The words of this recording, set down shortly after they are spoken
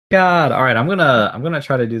God. All right, I'm gonna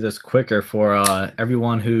try to do this quicker for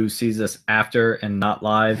everyone who sees this after and not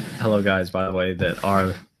live. Hello guys, by the way, that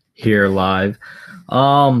are here live.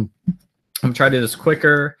 I'm gonna try to do this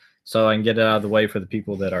quicker so I can get it out of the way for the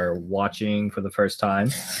people that are watching for the first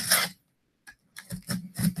time.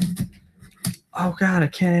 Oh God, I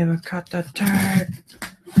can't even cut the tape.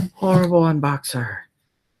 Horrible unboxer.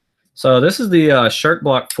 So this is the shirt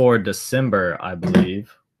block for December, I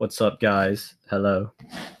believe. What's up, guys? Hello.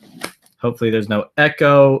 Hopefully there's no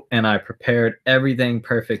echo, and I prepared everything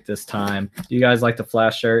perfect this time. Do you guys like the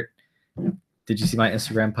flash shirt? Did you see my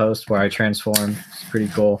Instagram post where I transformed? It's pretty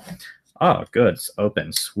cool. Oh, good. It's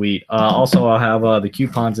open. Sweet. Also, I'll have the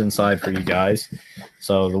coupons inside for you guys.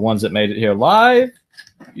 So the ones that made it here live,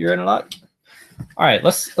 you're in luck. All right,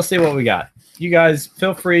 let's see what we got. You guys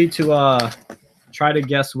feel free to try to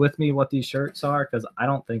guess with me what these shirts are, because I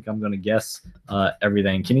don't think I'm going to guess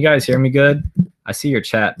everything. Can you guys hear me good? I see your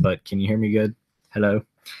chat, but can you hear me good? Hello.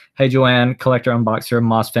 Hey, Joanne, Collector Unboxer,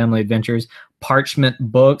 Moss Family Adventures, Parchment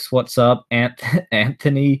Books. What's up?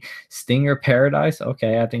 Anthony Stinger Paradise.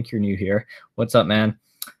 Okay, I think you're new here. What's up, man?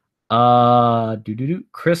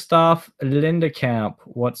 Christoph Lindekamp.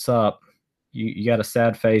 What's up? You got a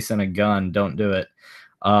sad face and a gun. Don't do it.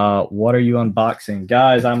 What are you unboxing?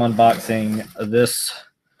 Guys, I'm unboxing this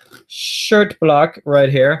shirt block right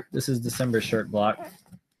here. This is December shirt block.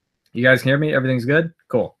 You guys can hear me? Everything's good?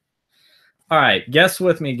 Cool. All right, guess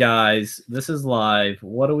with me, guys. This is live.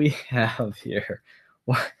 What do we have here?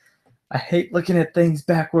 What? I hate looking at things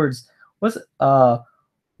backwards. What's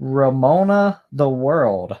Ramona the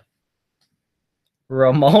World?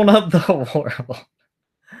 Ramona the World.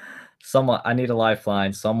 Someone, I need a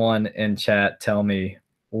lifeline. Someone in chat tell me,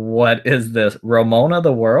 what is this? Ramona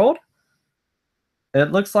the World?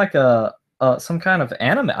 It looks like some kind of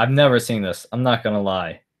anime. I've never seen this. I'm not gonna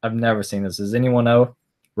lie. I've never seen this. Does anyone know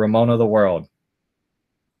Ramona the World?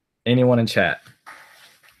 Anyone in chat?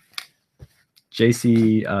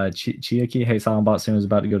 JC Chiaki, hey, Silentbot soon was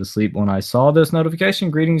about to go to sleep when I saw this notification.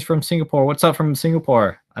 Greetings from Singapore. What's up from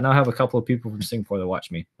Singapore? I now have a couple of people from Singapore that watch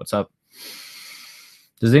me. What's up?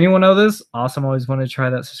 Does anyone know this? Awesome. Always wanted to try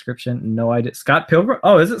that subscription. No idea. Scott Pilgrim?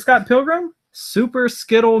 Oh, is it Scott Pilgrim? Super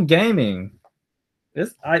Skittle Gaming.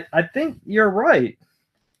 I think you're right.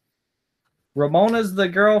 Ramona's the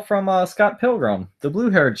girl from Scott Pilgrim, the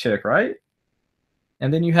blue-haired chick, right?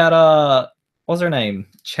 And then you had what's her name?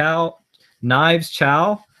 Knives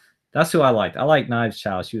Chow. That's who I liked. I like Knives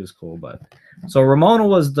Chow. She was cool, but so Ramona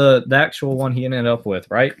was the actual one he ended up with,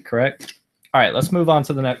 right? Correct. All right, let's move on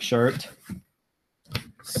to the next shirt.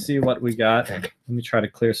 See what we got. Let me try to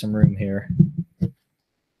clear some room here.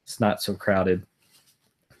 It's not so crowded.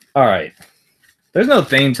 All right. There's no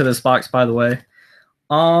theme to this box, by the way.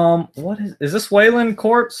 What is this? Wayland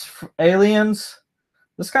Corpse Aliens?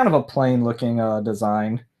 This is kind of a plain looking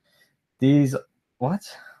design. These, what?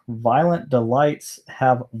 Violent Delights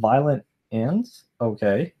have violent ends?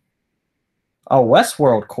 Okay. Oh,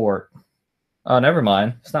 Westworld Corp. Oh, never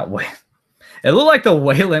mind. It's not Wayland. It looked like the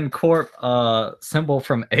Wayland Corp symbol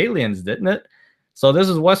from Aliens, didn't it? So this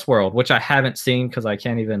is Westworld, which I haven't seen because I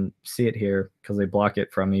can't even see it here because they block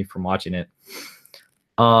it from me from watching it.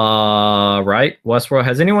 Right? Westworld.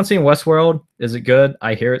 Has anyone seen Westworld? Is it good?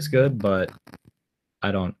 I hear it's good, but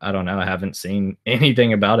I don't know. I haven't seen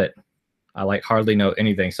anything about it. I like hardly know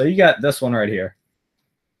anything. So you got this one right here.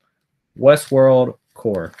 Westworld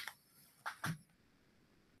Core.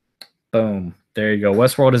 Boom. There you go.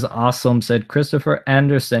 Westworld is awesome, said Christopher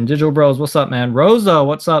Anderson. Digital Bros, what's up, man? Rosa,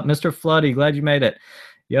 what's up? Mr. Floody, glad you made it.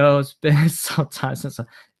 Yo, it's been some time since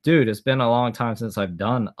dude, it's been a long time since I've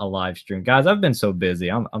done a live stream. Guys, I've been so busy.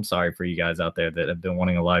 I'm sorry for you guys out there that have been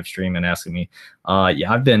wanting a live stream and asking me.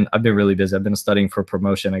 Yeah, I've been really busy. I've been studying for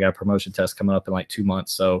promotion. I got a promotion test coming up in like 2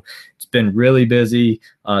 months. So it's been really busy.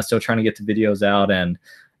 Still trying to get the videos out, and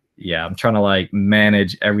yeah, I'm trying to like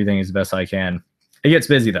manage everything as best I can. It gets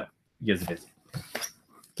busy though. It gets busy.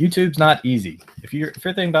 YouTube's not easy. If you're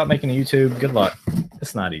thinking about making a YouTube, good luck.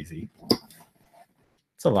 It's not easy.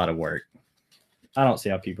 It's a lot of work. I don't see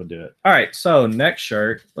how people do it. All right, so next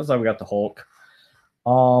shirt. Looks like we got the Hulk.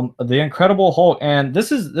 The Incredible Hulk, and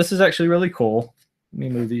this is actually really cool. Let me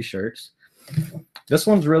move these shirts. This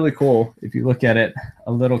one's really cool. If you look at it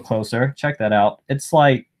a little closer, check that out. It's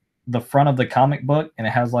like the front of the comic book, and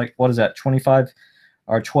it has like, what is that, 25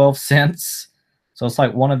 or 12 cents? So it's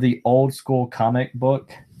like one of the old school comic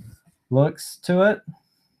book looks to it.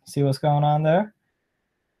 See what's going on there?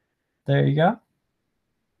 There you go.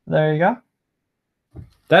 There you go.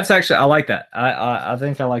 That's actually, I like that. I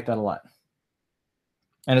think I like that a lot.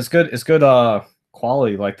 And it's good. It's good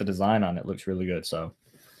quality. Like the design on it looks really good. So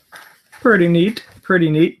pretty neat. Pretty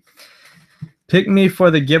neat. Pick me for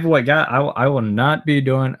the giveaway. Guy, I will not be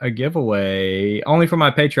doing a giveaway. Only for my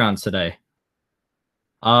Patreons today.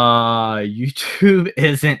 YouTube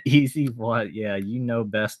isn't easy. What? Yeah, you know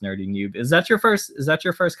best, Nerdy Noob. Is that your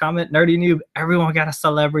first comment, Nerdy Noob? Everyone got a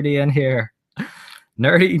celebrity in here.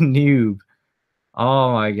 Nerdy Noob.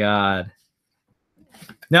 Oh my god.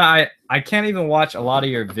 No, I can't even watch a lot of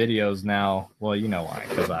your videos now. Well, you know why,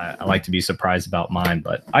 because I like to be surprised about mine,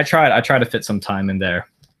 but I try to fit some time in there.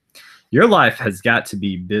 Your life has got to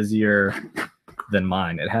be busier than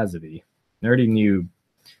mine. It has to be. Nerdy Noob.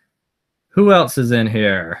 Who else is in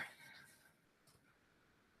here?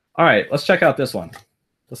 All right, let's check out this one.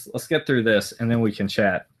 Let's get through this, and then we can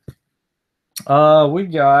chat. We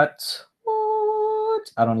got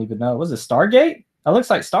what? I don't even know. Was it Stargate? That looks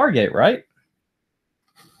like Stargate, right?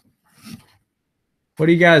 What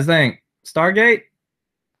do you guys think? Stargate?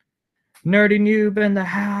 Nerdy Noob in the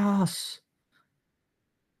house.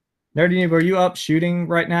 Nerdy Noob, are you up shooting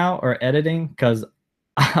right now or editing? Because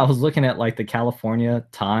I was looking at like the California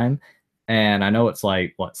time, and I know it's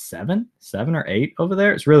like, what, 7 or 8 over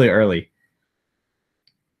there? It's really early.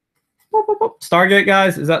 Stargate,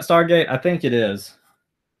 guys? Is that Stargate? I think it is.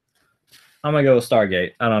 I'm going to go with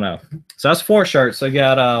Stargate. I don't know. So that's 4 shirts. So I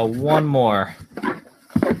got one more.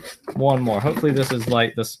 One more. Hopefully this is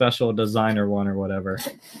like the special designer one or whatever.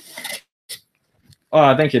 Oh,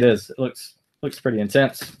 I think it is. It looks pretty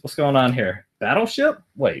intense. What's going on here? Battleship?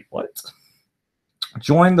 Wait, what?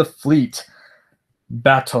 Join the fleet.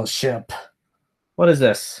 Battleship. What is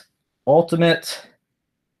this? Ultimate.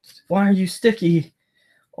 Why are you sticky?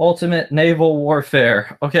 Ultimate naval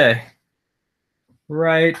warfare. Okay.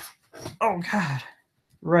 Right. Oh, God.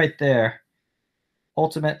 Right there.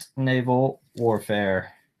 Ultimate naval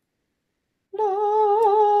warfare.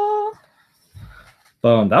 No.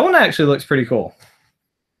 Boom. That one actually looks pretty cool.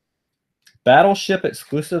 Battleship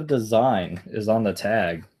exclusive design is on the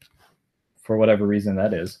tag. For whatever reason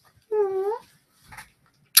that is.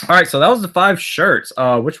 All right, so that was the 5 shirts.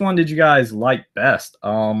 Which one did you guys like best?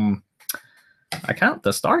 I count the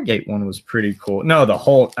Stargate one was pretty cool. No, the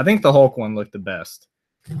Hulk. I think the Hulk one looked the best.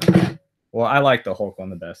 Well, I like the Hulk one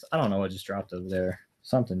the best. I don't know what just dropped over there.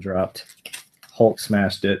 Something dropped. Hulk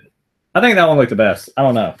smashed it. I think that one looked the best. I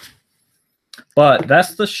don't know. But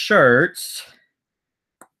that's the shirts.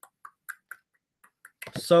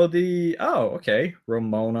 So okay.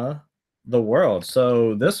 Ramona the World.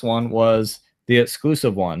 So this one was the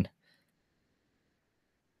exclusive one.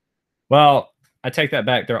 Well, I take that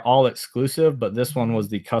back. They're all exclusive, but this one was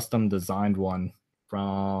the custom designed one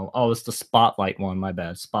from, it's the Spotlight one. My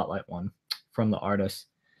bad. Spotlight one from the artist.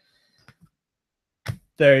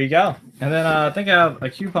 There you go. And then I think I have a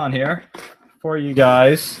coupon here for you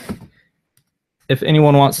guys. If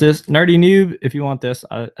anyone wants this, Nerdy Noob, if you want this,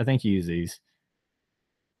 I think you use these.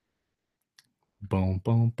 Boom,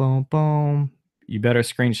 boom, boom, boom. You better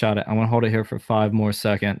screenshot it. I'm going to hold it here for 5 more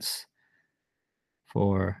seconds.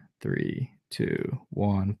 4, 3, 2,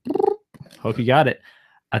 1. Hope you got it.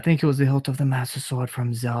 I think it was the hilt of the Master Sword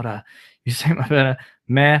from Zelda. You say my better.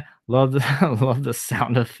 Man, love the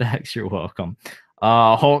sound effects. You're welcome.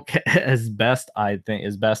 Hulk is best, I think.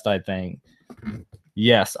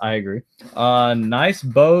 Yes, I agree. Nice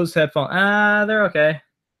Bose headphone. They're okay.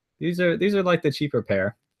 These are like the cheaper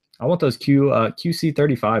pair. I want those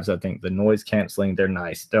QC35s, I think. The noise canceling, they're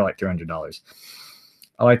nice. They're like $300.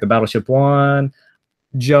 I like the Battleship one.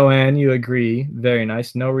 Joanne, you agree. Very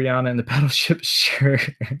nice. No Rihanna in the Battleship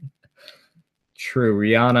shirt. True.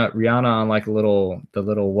 Rihanna on like the little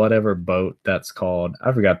whatever boat that's called.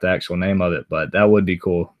 I forgot the actual name of it, but that would be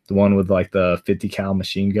cool. The one with like the 50 cal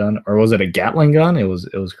machine gun, or was it a Gatling gun? It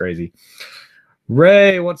was crazy.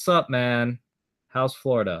 Ray, what's up, man? How's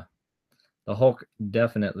Florida? The Hulk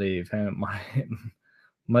definitely.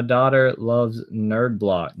 My daughter loves Nerd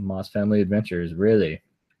Block, Moss Family Adventures. Really?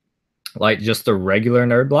 Like just the regular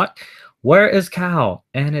Nerd Block? Where is Cal?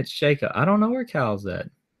 And it's Jacob. I don't know where Cal's at.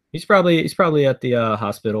 He's probably at the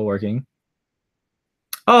hospital working.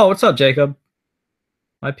 Oh, what's up, Jacob?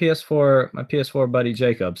 My PS4 buddy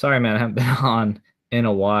Jacob. Sorry, man, I haven't been on in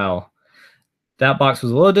a while. That box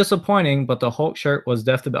was a little disappointing, but the Hulk shirt was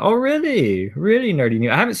definitely. Oh, really? Really, Nerdy New.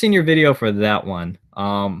 I haven't seen your video for that one.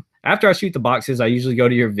 After I shoot the boxes, I usually go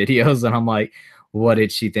to your videos and I'm like, what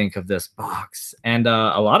did she think of this box? And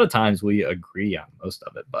a lot of times we agree on most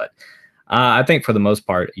of it, but I think for the most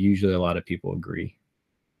part, usually a lot of people agree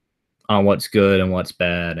on what's good and what's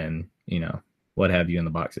bad and, what have you in the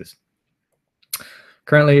boxes.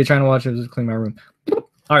 Currently, you're trying to watch it. Just clean my room.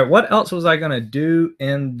 All right, what else was I going to do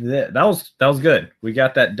in this? That was good. We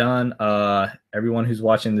got that done. Everyone who's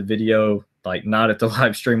watching the video like not at the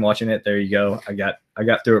live stream watching it, there you go. I got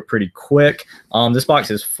through it pretty quick. This box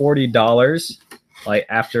is $40, like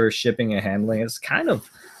after shipping and handling. It's kind of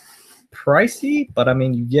pricey, but I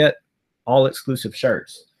mean, you get all exclusive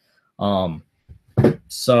shirts.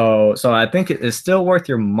 So I think it is still worth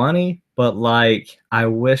your money, but like I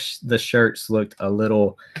wish the shirts looked a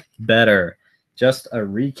little better. Just a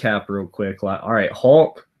recap real quick. Like, all right,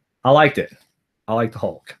 Hulk, I liked it. I like the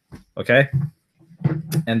Hulk. Okay.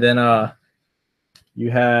 And then you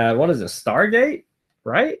had, what is it, Stargate,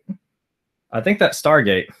 right? I think that's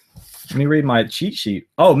Stargate. Let me read my cheat sheet.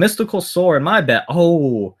 Oh, Mystical Sword, my bad.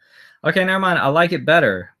 Oh, okay, never mind. I like it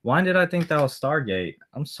better. Why did I think that was Stargate?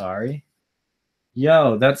 I'm sorry.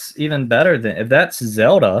 Yo, that's even better than, if that's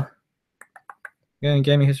Zelda. In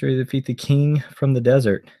gaming history, defeat the king from the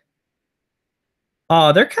desert.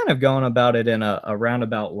 Oh, they're kind of going about it in a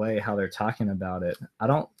roundabout way, how they're talking about it.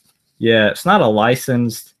 Yeah, it's not a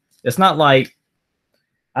licensed, it's not like,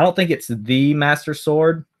 I don't think it's the Master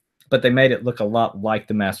Sword, but they made it look a lot like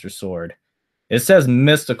the Master Sword. It says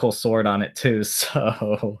Mystical Sword on it too,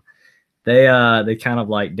 so they kind of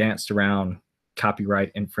like danced around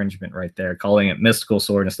copyright infringement right there, calling it Mystical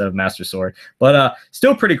Sword instead of Master Sword. But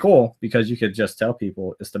still pretty cool because you could just tell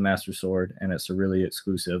people it's the Master Sword and it's a really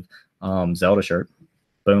exclusive Zelda shirt.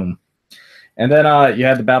 Boom. And then you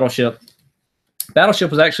had the Battleship.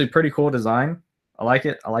 Battleship was actually pretty cool design. I like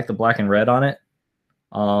it. I like the black and red on it.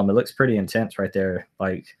 It looks pretty intense right there.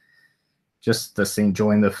 Like just the scene,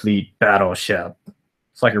 join the fleet, Battleship.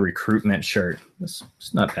 It's like a recruitment shirt. It's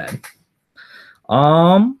not bad.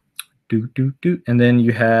 And then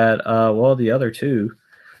you had well, the other two.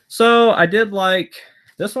 So I did like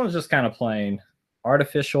this one's just kind of plain.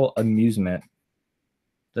 Artificial Amusement.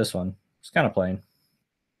 This one. It's kind of plain.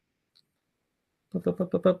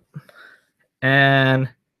 And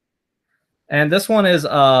this one is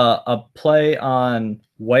a play on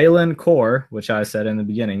Wayland Core, which I said in the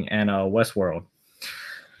beginning, and Westworld.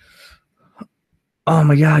 Oh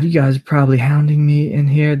my God, you guys are probably hounding me in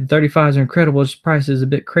here. The 35s are incredible. This price is a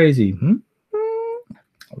bit crazy.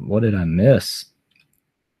 What did I miss?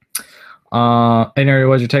 Anyway,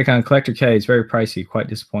 what's your take on Collector K? It's very pricey, quite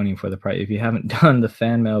disappointing for the price. If you haven't done the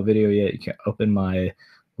fan mail video yet, you can open my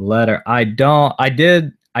letter. I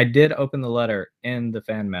did open the letter in the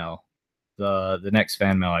fan mail. The next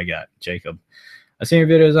fan mail I got, Jacob. I've seen your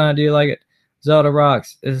videos on it. Do you like it? Zelda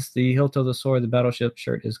rocks. Is the hilt of the sword, the Battleship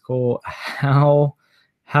shirt is cool. How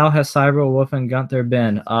has Cyberwolf and Gunther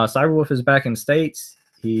been? Cyberwolf is back in the States.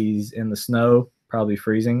 He's in the snow, probably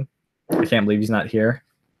freezing. I can't believe he's not here.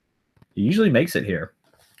 He usually makes it here.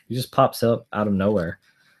 He just pops up out of nowhere.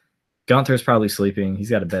 Gunther's probably sleeping. He's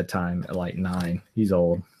got a bedtime at like 9. He's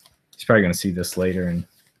old. He's probably going to see this later and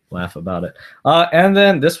laugh about it. And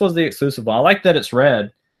then this was the exclusive one. I like that it's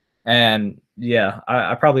red. And yeah,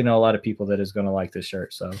 I probably know a lot of people that is going to like this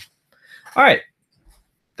shirt. So, all right.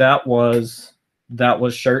 That was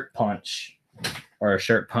Shirt Punch. Or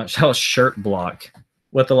Shirt Punch. That was Shirt Block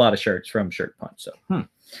with a lot of shirts from Shirt Punch.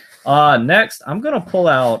 So, next, I'm going to pull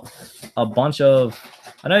out a bunch of,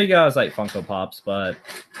 I know you guys like Funko Pops, but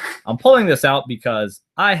I'm pulling this out because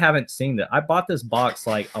I haven't seen it. I bought this box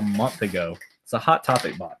like a month ago. It's a Hot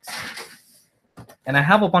Topic box. And I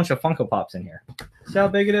have a bunch of Funko Pops in here. See how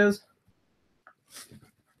big it is?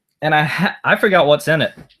 And I forgot what's in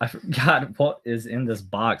it. I forgot what is in this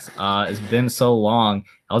box. It's been so long.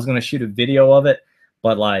 I was going to shoot a video of it,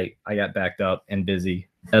 but like I got backed up and busy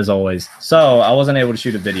as always. So I wasn't able to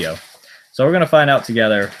shoot a video. So we're going to find out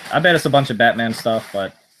together. I bet it's a bunch of Batman stuff,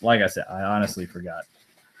 but like I said, I honestly forgot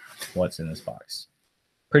what's in this box.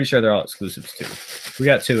 Pretty sure they're all exclusives too. We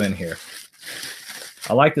got 2 in here.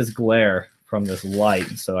 I like this glare from this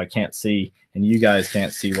light, so I can't see, and you guys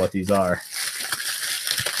can't see what these are.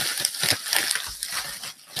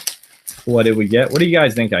 What did we get? What do you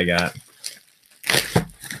guys think I got?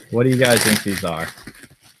 What do you guys think these are?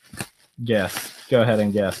 Guess. Go ahead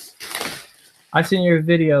and guess. I've seen your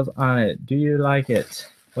videos on it. Do you like it?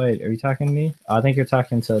 Wait, are you talking to me? I think you're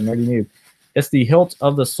talking to Nerdy Noob. It's the hilt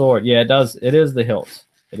of the sword. Yeah, it does. It is the hilt.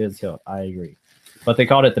 It is hilt. I agree. But they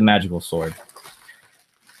called it the magical sword.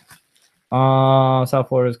 South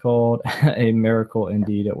Florida is called a miracle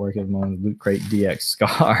indeed at work at the moment. Loot Crate DX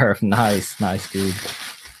scarf. Nice, dude.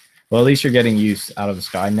 Well, at least you're getting use out of the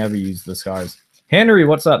scar. I never use the scars. Henry,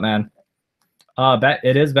 what's up, man?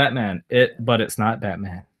 It is Batman. But it's not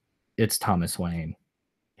Batman. It's Thomas Wayne.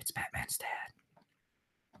 It's Batman's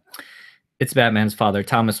dad. It's Batman's father,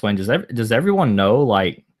 Thomas Wayne. Does everyone know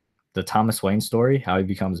like the Thomas Wayne story? How he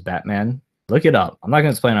becomes Batman? Look it up. I'm not going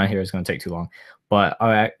to explain it on here. It's going to take too long. But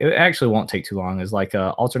it actually won't take too long. It's like an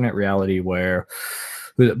alternate reality where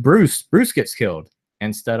Bruce gets killed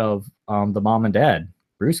instead of the mom and dad.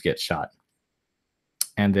 Bruce gets shot,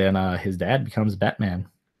 and then his dad becomes Batman,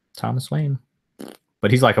 Thomas Wayne.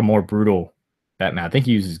 But he's like a more brutal Batman. I think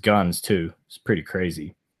he uses guns too. It's pretty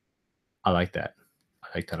crazy. I like that. I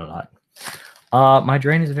like that a lot. My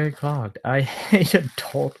drain is very clogged. I hate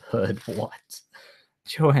adulthood. What?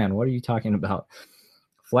 Joanne, what are you talking about?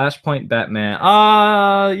 Flashpoint Batman.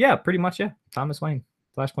 Yeah, pretty much, yeah. Thomas Wayne.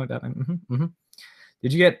 Flashpoint Batman.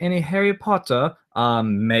 Did you get any Harry Potter?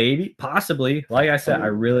 Maybe, possibly. Like I said,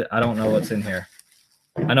 I don't know what's in here.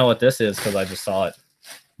 I know what this is because I just saw it.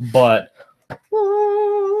 But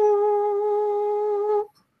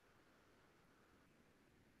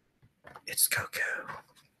it's Goku.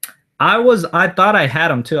 I thought I had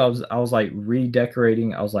them too. I was like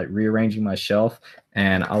redecorating. I was like rearranging my shelf,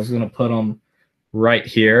 and I was gonna put them right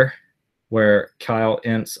here where Kyle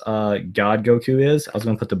Ent's God Goku is. I was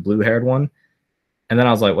gonna put the blue-haired one, and then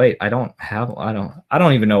I was like, wait, I don't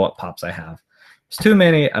even know what pops I have. There's too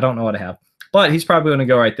many. I don't know what I have. But he's probably gonna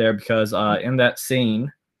go right there because in that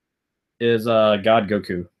scene is God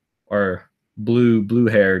Goku, or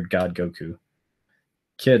blue-haired God Goku.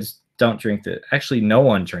 Kids, don't drink this. Actually, no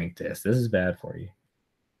one drink this. This is bad for you.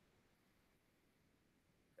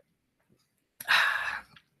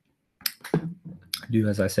 Do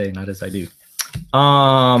as I say, not as I do.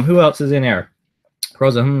 Who else is in here?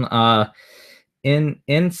 Rosa.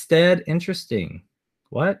 Instead, interesting.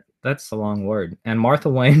 What? That's a long word. And Martha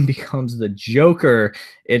Wayne becomes the Joker.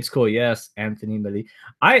 It's cool. Yes, Anthony Lee.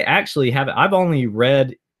 I actually haven't. I've only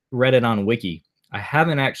read it on Wiki. I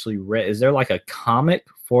haven't actually read. Is there like a comic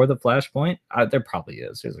for the Flashpoint? There probably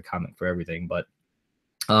is. There's a comic for everything, but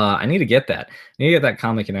I need to get that. I need to get that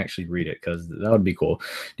comic and actually read it because that would be cool.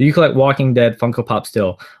 Do you collect Walking Dead Funko Pop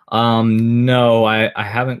still? No, I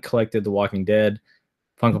haven't collected the Walking Dead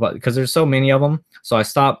Funko Pop because there's so many of them. So I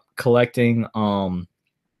stopped collecting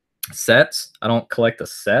sets. I don't collect the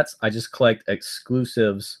sets. I just collect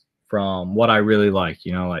exclusives from what I really like,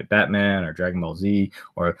 you know, like Batman or Dragon Ball Z,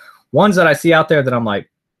 or ones that I see out there that I'm like,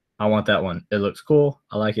 I want that one. It looks cool.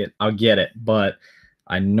 I like it. I'll get it. But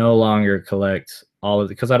I no longer collect all of it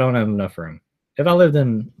because I don't have enough room. If I lived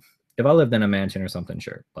in a mansion or something,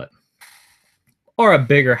 sure, but or a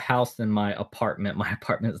bigger house than my apartment. My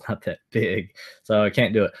apartment is not that big, so I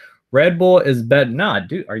can't do it. Red Bull is better. Nah,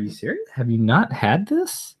 dude, are you serious? Have you not had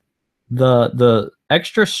this? The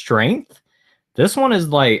extra strength. This one is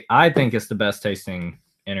like, I think it's the best tasting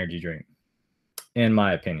energy drink, in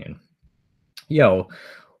my opinion. Yo,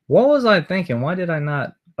 what was I thinking? Why did I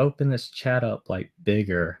not open this chat up like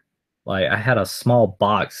bigger? Like I had a small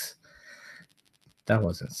box. That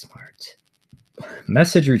wasn't smart.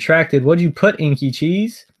 Message retracted. What'd you put, Inky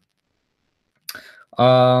Cheese?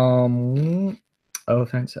 Oh,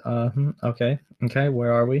 thanks. Okay.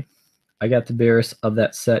 Where are we? I got the Beerus of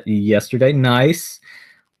that set yesterday. Nice.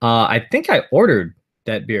 I think I ordered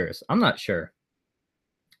that Beerus. I'm not sure.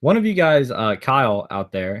 One of you guys, Kyle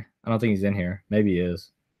out there. I don't think he's in here. Maybe he is.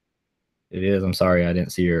 It is. I'm sorry, I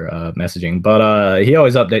didn't see your messaging. But he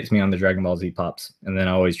always updates me on the Dragon Ball Z pops, and then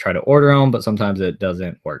I always try to order them, but sometimes it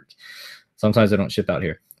doesn't work. Sometimes they don't ship out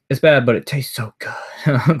here. It's bad, but it tastes so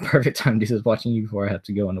good. Perfect time to do this. Watching you before I have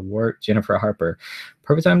to go into work. Jennifer Harper.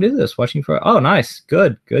 Perfect time to do this. Watching you for. Oh, nice.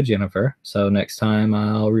 Good, Jennifer. So next time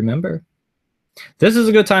I'll remember. This is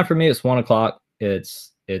a good time for me. It's 1 o'clock.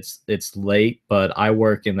 It's late, but I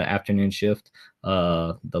work in the afternoon shift.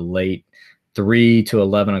 The late 3 to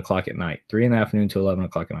 11 o'clock at night. 3 in the afternoon to 11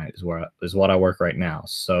 o'clock at night is what I work right now.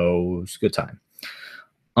 So it's a good time.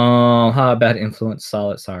 How bad influence?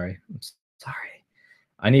 Solid. Sorry. I'm sorry.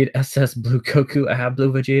 I need SS Blue Goku. I have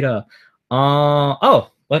Blue Vegeta.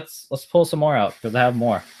 Oh, let's pull some more out because I have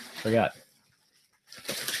more. Forgot.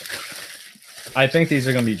 I think these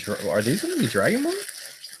are gonna be. Are these gonna be Dragon Ball?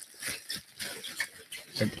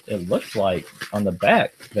 It looks like on the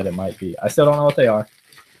back that it might be. I still don't know what they are.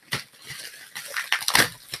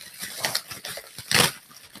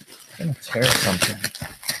 I'm gonna tear something.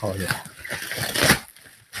 Oh yeah.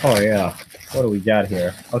 Oh yeah. What do we got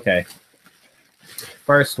here? Okay.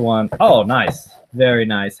 First one. Oh, nice. Very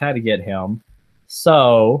nice. Had to get him.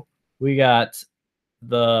 So we got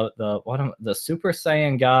the Super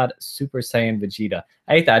Saiyan God, Super Saiyan Vegeta.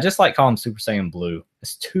 I hate that. I just like calling him Super Saiyan Blue.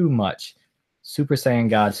 It's too much. Super Saiyan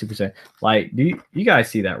God, Super Saiyan. Like, do you guys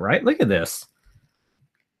see that, right? Look at this.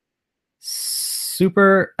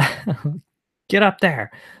 Super get up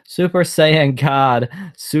there. Super Saiyan God,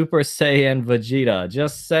 Super Saiyan Vegeta.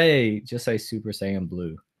 Just say Super Saiyan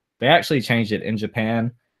Blue. They actually changed it in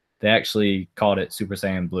Japan. They actually called it Super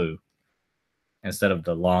Saiyan Blue instead of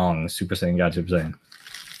the long Super Saiyan God, Super Saiyan.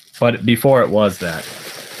 But before it was that.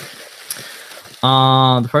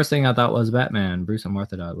 The first thing I thought was Batman. Bruce and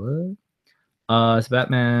Martha died. What? It's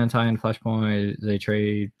Batman, tie-in, Flashpoint. They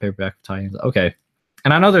trade paperback tie-ins. Okay.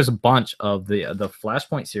 And I know there's a bunch of the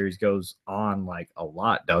Flashpoint series goes on like a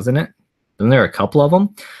lot, doesn't it? Isn't there a couple of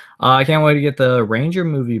them? I can't wait to get the Ranger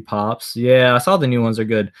movie pops. Yeah, I saw the new ones are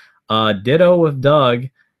good. Ditto with Doug.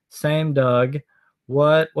 Same Doug.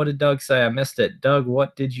 What did Doug say? I missed it. Doug,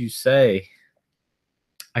 what did you say?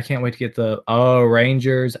 I can't wait to get the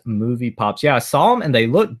Rangers movie pops. Yeah, I saw them and they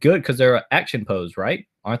look good because they're action pose, right?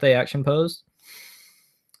 Aren't they action posed?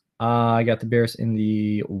 I got the Bears in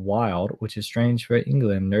the wild, which is strange for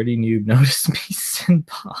England. Nerdy noob noticed me senpai.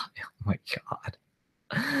 Oh my god.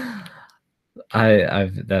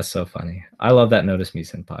 That's so funny. I love that notice me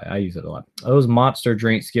senpai. I use it a lot. Those monster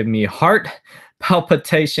drinks give me heart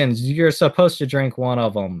palpitations. You're supposed to drink one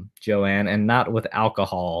of them, Joanne, and not with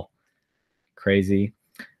alcohol. Crazy.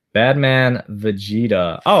 Badman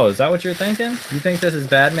Vegeta. Oh, is that what you're thinking? You think this is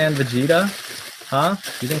Badman Vegeta? Huh?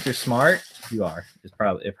 You think you're smart? You are. It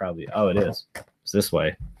probably. Oh, it is. It's this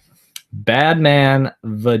way. Badman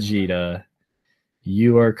Vegeta.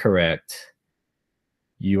 You are correct.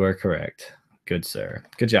 You are correct. Good, sir.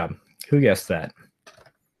 Good job. Who guessed that?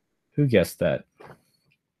 Who guessed that?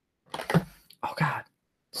 Oh, God.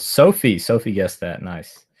 Sophie. Sophie guessed that.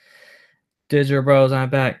 Nice. Digital Bros, I'm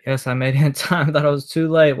back. Yes, I made it in time. I thought it was too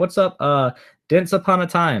late. What's up? Dents Upon a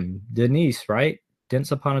Time. Denise, right?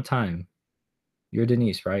 Dents Upon a Time. You're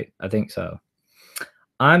Denise, right? I think so.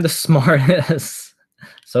 I'm the smartest.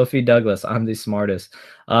 Sophie Douglas. I'm the smartest.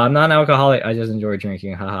 I'm not an alcoholic. I just enjoy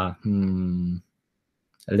drinking. Haha.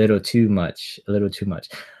 A little too much. A little too much.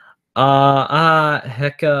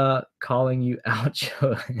 Hecka calling you out,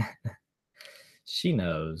 Joanne. She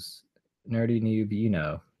knows. Nerdy noob, you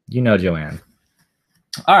know. You know, Joanne.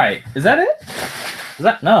 All right. Is that it? Is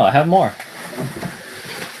that? No, I have more.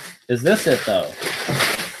 Is this it, though?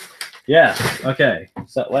 Yeah. Okay.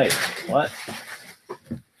 So, wait. What?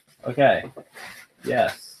 Okay.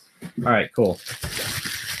 Yes. All right, cool.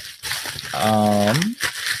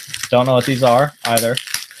 Don't know what these are either.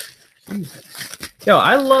 Jesus. Yo,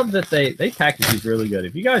 I love that they package these really good.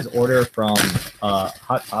 If you guys order from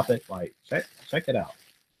Hot Topic, like check it out.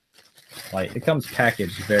 Like it comes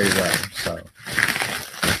packaged very well. So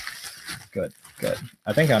good.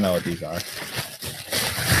 I think I know what these are.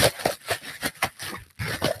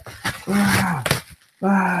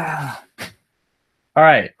 All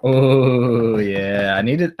right. Oh yeah, I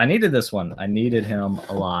needed this one. I needed him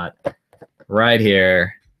a lot. Right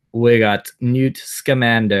here, we got Newt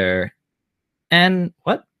Scamander, and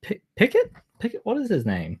what? Pickett? What is his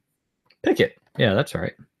name? Pickett. Yeah, that's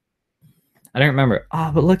right. I don't remember.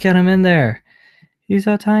 Oh, but look at him in there. He's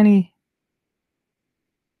so tiny.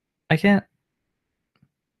 I can't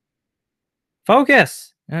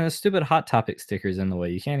focus. Stupid Hot Topic stickers in the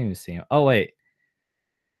way. You can't even see him. Oh wait.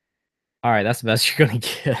 All right, that's the best you're gonna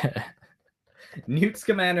get. Newt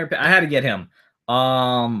Scamander. I had to get him.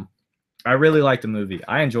 I really liked the movie.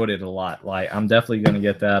 I enjoyed it a lot. Like, I'm definitely gonna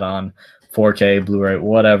get that on 4K, Blu-ray,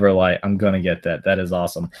 whatever. Like, I'm gonna get that. That is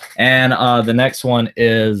awesome. And the next one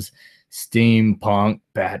is Steampunk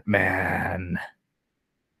Batman.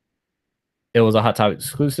 It was a Hot Topic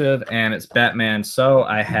exclusive, and it's Batman, so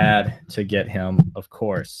I had to get him, of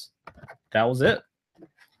course. That was it.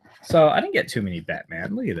 So I didn't get too many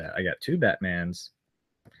Batman. Look at that. I got 2 Batmans.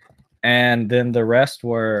 And then the rest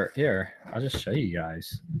were here. I'll just show you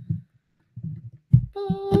guys.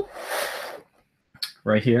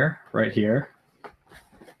 Right here, right here,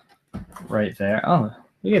 right there. Oh,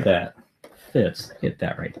 look at that. Fits. Look at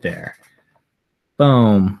that right there.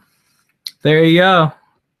 Boom. There you go.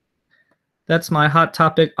 That's my Hot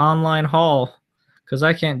Topic online haul, because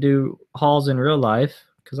I can't do hauls in real life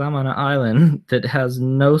because I'm on an island that has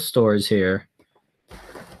no stores here.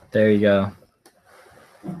 There you go.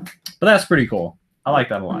 But that's pretty cool. I like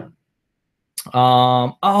that a lot.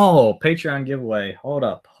 Oh, Patreon giveaway. Hold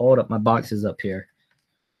up. My box is up here.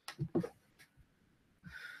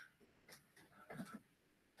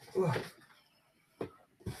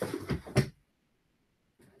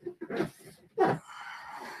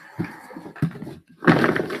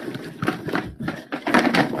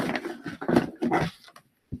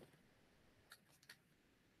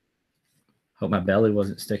 Hope my belly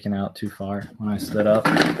wasn't sticking out too far when I stood up.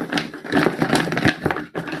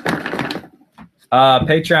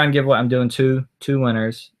 Patreon giveaway. I'm doing two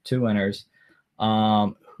winners.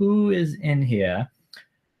 Who is in here?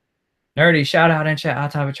 Nerdy, shout out in chat.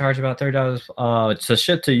 Hot Topic charge about $30. To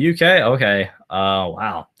ship to UK. Okay.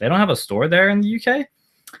 Wow. They don't have a store there in the UK.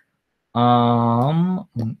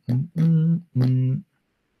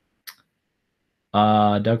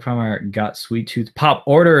 Doug Farmer got Sweet Tooth Pop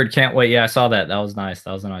ordered. Can't wait. Yeah, I saw that. That was nice.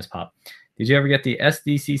 That was a nice pop. Did you ever get the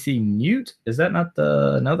SDCC Newt? Is that not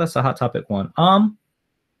the... No, that's the Hot Topic one.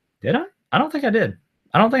 Did I? I don't think I did.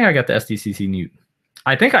 I don't think I got the SDCC Newt.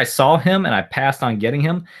 I think I saw him and I passed on getting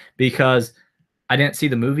him because I didn't see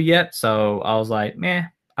the movie yet. So I was like, meh,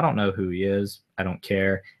 I don't know who he is. I don't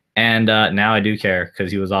care. And now I do care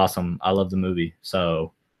because he was awesome. I love the movie.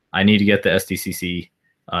 So I need to get the SDCC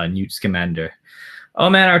Newt Scamander. Oh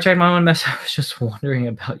man, I checked my own mess. I was just wondering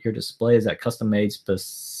about your display. Is that custom made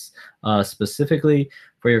specifically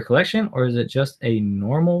for your collection, or is it just a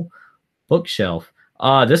normal bookshelf?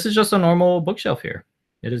 This is just a normal bookshelf here.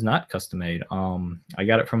 It is not custom made. I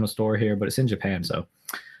got it from a store here, but it's in Japan. So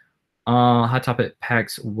Hot Topic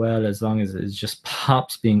packs well as long as it's just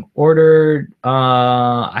pops being ordered.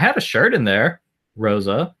 I have a shirt in there,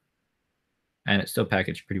 Rosa, and it's still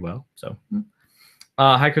packaged pretty well. So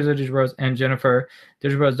hi, Chris, Rose and Jennifer.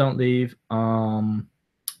 Rose, don't leave.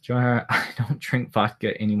 Joanna, I don't drink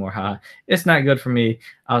vodka anymore. Huh? It's not good for me.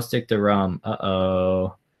 I'll stick to rum.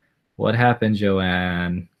 Uh-oh. What happened,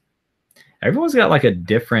 Joanne? Everyone's got like a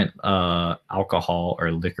different alcohol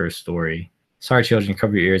or liquor story. Sorry, children,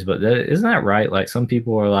 cover your ears, but isn't that right? Like some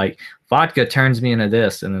people are like, vodka turns me into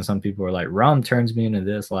this, and then some people are like, rum turns me into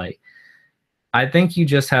this. Like, I think you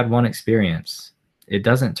just had one experience. It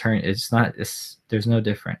doesn't turn. It's not. There's no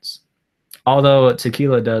difference. Although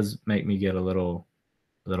tequila does make me get a little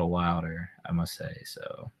wilder, I must say.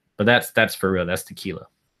 So, but that's for real. That's tequila.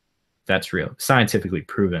 That's real. Scientifically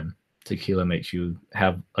proven. Tequila makes you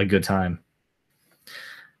have a good time.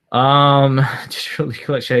 Lee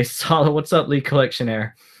Collection, solid. What's up, Lee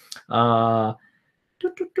Collectionaire? Oh,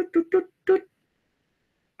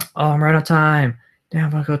 I'm right on time.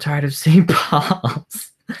 Damn, I'm tired of seeing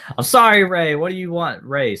pops. I'm sorry, Ray. What do you want,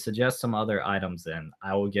 Ray? Suggest some other items. Then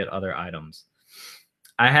I will get other items.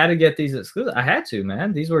 I had to get these exclusive. I had to,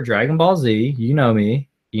 man. These were Dragon Ball Z. You know me.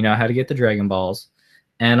 You know how to get the Dragon Balls,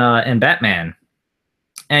 and Batman,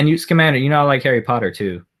 and Newt Scamander. You know I like Harry Potter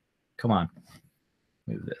too. Come on,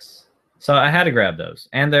 move this. So I had to grab those,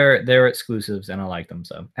 and they're exclusives, and I like them,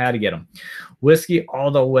 so I had to get them. Whiskey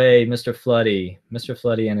all the way, Mr.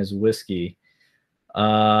 Floody and his whiskey. Be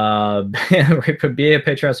a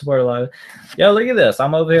Patreon supporter live. Yo, look at this.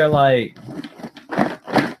 I'm over here like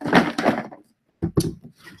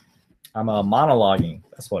I'm monologuing.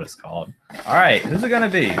 That's what it's called. All right, who's it gonna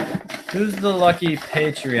be? Who's the lucky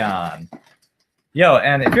Patreon? Yo,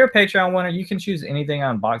 and if you're a Patreon winner, you can choose anything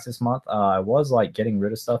on box this month. I was like getting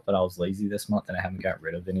rid of stuff, but I was lazy this month and I haven't got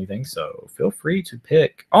rid of anything. So feel free to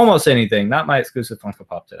pick almost anything. Not my exclusive Funko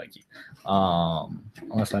Pop that I keep.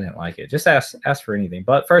 Unless I didn't like it. Just ask for anything.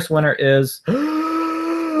 But first winner is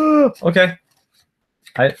okay.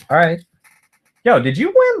 All right. Yo, did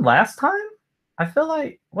you win last time? I feel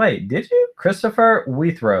like wait, did you? Christopher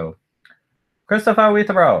Wethrow.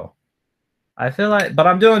 I feel like, but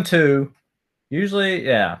I'm doing two. Usually,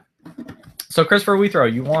 yeah. So Christopher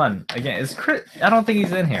Wethrow, you won again. Is Chris? I don't think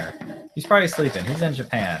he's in here. He's probably sleeping. He's in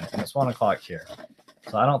Japan, and it's 1 o'clock here,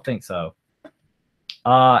 so I don't think so.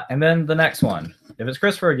 And then the next one. If it's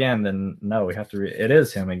Christopher again, then no, we have to. It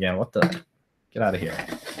is him again. What the? Get out of here.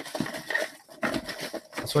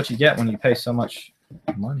 That's what you get when you pay so much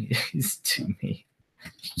money to me.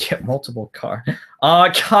 You get multiple cars.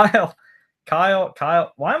 Kyle.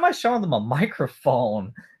 Why am I showing them a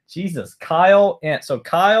microphone? Jesus, Kyle and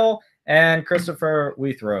Christopher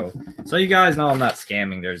Wethrow. So you guys know I'm not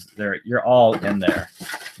scamming. You're all in there.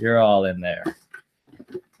 You're all in there.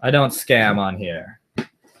 I don't scam on here.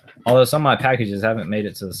 Although some of my packages haven't made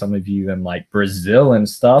it to some of you in like Brazil and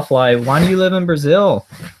stuff. Like, why do you live in Brazil?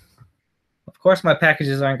 Of course my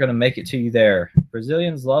packages aren't going to make it to you there.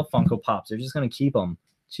 Brazilians love Funko Pops. They're just going to keep them.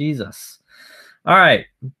 Jesus. All right.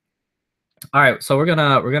 So we're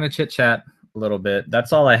gonna chit chat a little bit.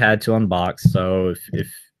 That's all I had to unbox. So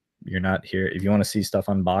if you're not here, if you want to see stuff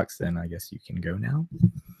unboxed, then I guess you can go now.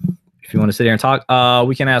 If you want to sit here and talk,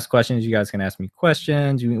 we can ask questions. You guys can ask me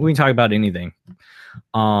questions. We can talk about anything.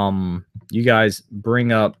 You guys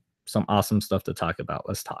bring up some awesome stuff to talk about.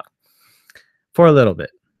 Let's talk for a little bit,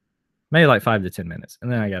 maybe like 5 to 10 minutes,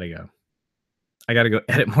 and then I gotta go. I gotta go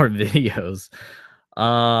edit more videos.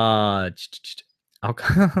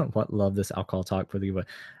 What love this alcohol talk for the giveaway.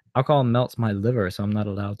 Alcohol melts my liver, so I'm not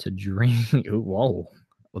allowed to drink. Ooh, whoa.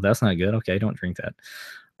 Well, that's not good. Okay, don't drink that.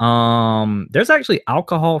 There's actually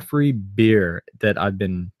alcohol-free beer that I've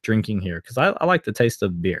been drinking here because I like the taste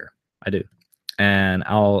of beer. I do, and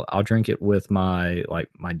I'll drink it with my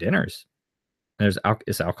dinners. It's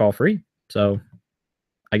alcohol-free, so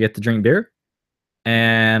I get to drink beer,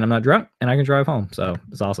 and I'm not drunk, and I can drive home. So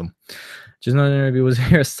it's awesome. Just know the interview was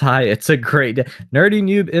here. Sigh. It's a great day. Nerdy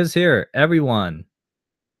Noob is here. Everyone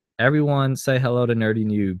say hello to Nerdy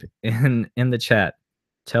Noob in the chat.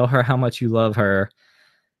 Tell her how much you love her.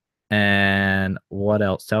 And what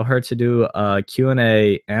else? Tell her to do a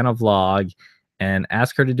Q&A and a vlog, and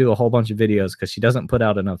ask her to do a whole bunch of videos because she doesn't put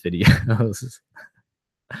out enough videos.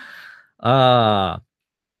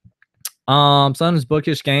 Son's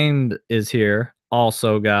Bookish Game is here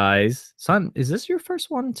also, guys. Son, is this your first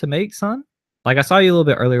one to make, Son? Like, I saw you a little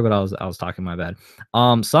bit earlier, but I was talking, my bad.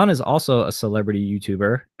 Son is also a celebrity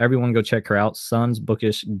YouTuber. Everyone go check her out. Son's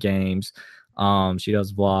Bookish Games. She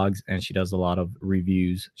does vlogs and she does a lot of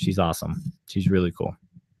reviews. She's awesome. She's really cool.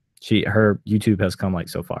 Her YouTube has come like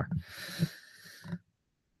so far.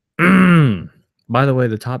 By the way,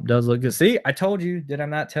 the top does look good. See, I told you, did I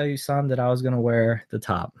not tell you, Son, that I was gonna wear the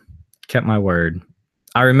top? Kept my word.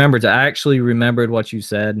 I actually remembered what you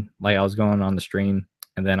said. Like, I was going on the stream,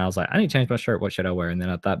 and then I was like, I need to change my shirt. What should I wear? And then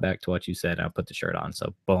I thought back to what you said, and I put the shirt on.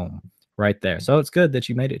 So boom, right there. So it's good that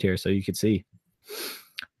you made it here so you could see.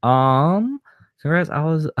 Congrats. I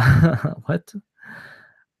was what?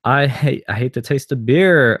 I hate the taste of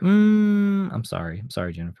beer. I'm sorry,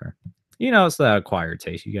 Jennifer. You know, it's the acquired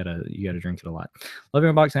taste. You gotta drink it a lot. Love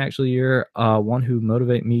your unboxing. Actually, you're one who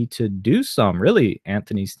motivate me to do some. Really,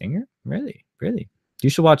 Anthony Stinger. Really. You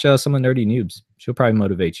should watch some of Nerdy Noobs. She'll probably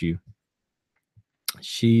motivate you.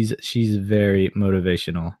 She's very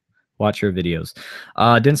motivational. Watch her videos.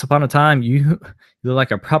 Once upon a time, you're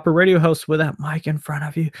like a proper radio host with that mic in front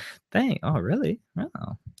of you. Dang. Oh, really?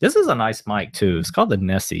 Oh. This is a nice mic too. It's called the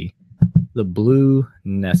Nessie, the blue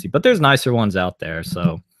Nessie. But there's nicer ones out there,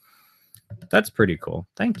 so that's pretty cool.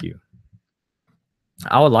 Thank you.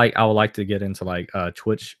 I would like to get into like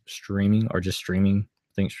Twitch streaming or just streaming.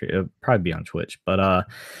 I think it'll probably be on Twitch, but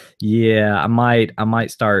yeah, I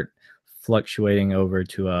might start fluctuating over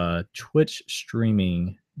to Twitch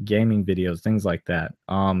streaming gaming videos, things like that.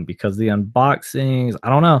 Because the unboxings, I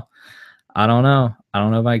don't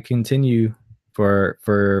know if I continue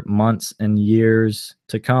for months and years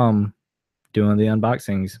to come doing the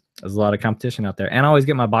unboxings. There's a lot of competition out there, and I always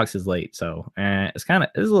get my boxes late, so it's a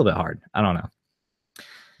little bit hard. I don't know.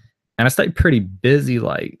 And I stay pretty busy.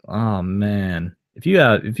 Like, oh man, if you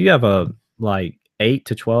have a like 8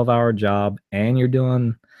 to 12 hour job and you're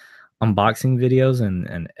doing unboxing videos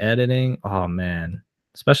and editing, oh man,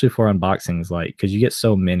 especially for unboxings, like, because you get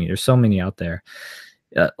so many. There's so many out there.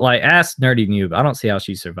 Like, ask Nerdy Noob. I don't see how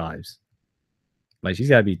she survives. Like, she's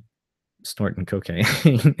got to be snorting cocaine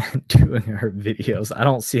doing her videos. I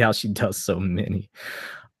don't see how she does so many.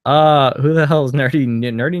 Who the hell is Nerdy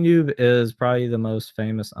Noob? Is probably the most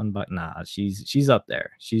famous Nah, she's up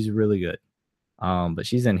there. She's really good. But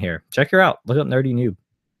she's in here. Check her out. Look up Nerdy Noob.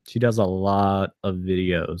 She does a lot of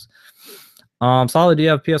videos. Solid, do you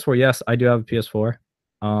have a PS4? Yes, I do have a PS4.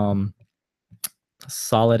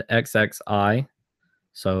 Solid XXI.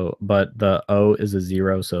 So, but the O is a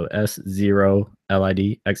 0, so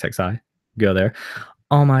S0LID XXI. Go there.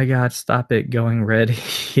 Oh my god, stop it going red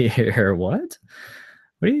here. What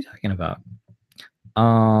are you talking about?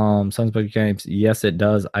 Son's Bookish Games. Yes, it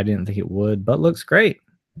does. I didn't think it would, but looks great.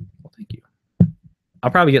 Well, thank you.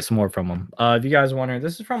 I'll probably get some more from them. If you guys are wondering,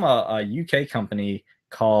 this is from a UK company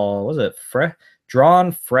called, what is it?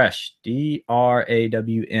 Drawn Fresh.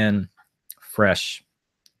 DRAWN Fresh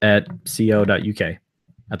at co.uk.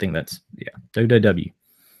 I think that's, yeah, www.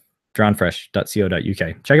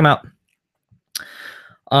 Drawnfresh.co.uk. Check them out.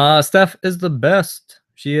 Steph is the best.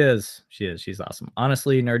 She is. She's awesome.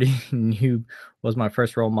 Honestly, Nerdy Noob was my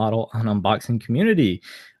first role model on unboxing community.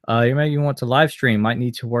 You may want to live stream. Might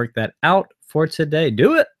need to work that out for today.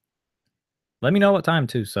 Do it. Let me know what time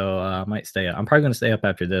too. So I might stay up. I'm probably gonna stay up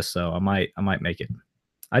after this, so I might make it.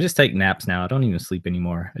 I just take naps now. I don't even sleep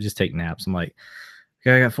anymore. I just take naps. I'm like,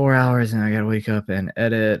 okay, I got 4 hours and I gotta wake up and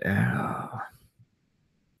edit and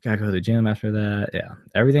gotta go to the gym after that. Yeah,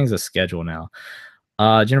 everything's a schedule now.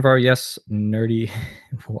 Jennifer, yes, Nerdy.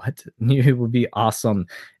 What? Noob would be awesome.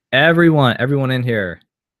 Everyone in here,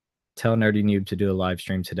 tell Nerdy Noob to do a live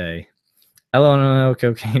stream today. No,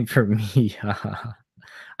 cocaine for me.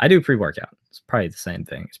 I do pre-workout. It's probably the same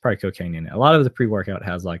thing. It's probably cocaine in it. A lot of the pre-workout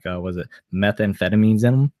has like, was it methamphetamines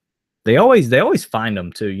in them? They always find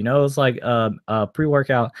them too. You know, it's like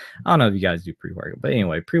pre-workout. I don't know if you guys do pre-workout, but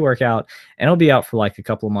anyway, pre-workout, and it'll be out for like a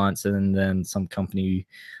couple of months, and then some company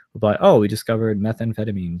will be like, oh, we discovered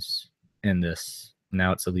methamphetamines in this.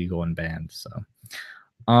 Now it's illegal and banned. So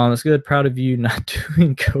it's good. Proud of you not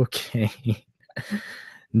doing cocaine.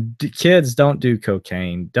 Kids, don't do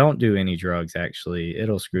cocaine. Don't do any drugs, actually.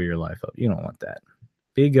 It'll screw your life up. You don't want that.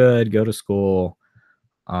 Be good. Go to school.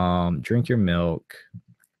 Drink your milk.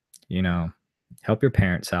 you know, help your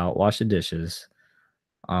parents out, wash the dishes,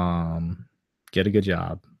 get a good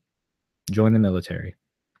job, join the military.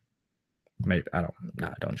 Maybe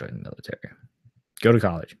don't join the military. Go to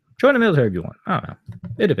college. Join the military if you want. I don't know.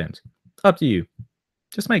 It depends. Up to you.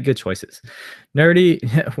 Just make good choices. Nerdy.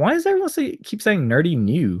 Why does everyone keep saying nerdy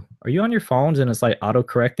new? Are you on your phones and it's like auto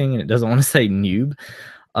correcting and it doesn't want to say noob?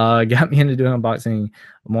 Got me into doing unboxing.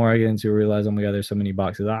 The more I get into it, realize, oh my god, there's so many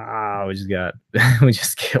boxes. We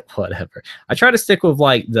just get whatever. I try to stick with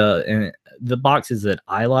like the boxes that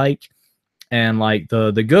I like and like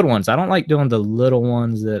the good ones. I don't like doing the little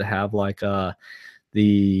ones that have like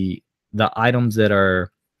the items that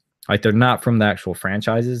are like they're not from the actual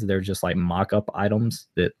franchises. They're just like mock-up items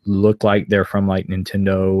that look like they're from like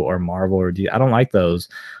Nintendo or Marvel or I don't like those.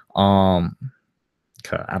 I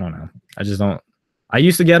don't know. I just don't. I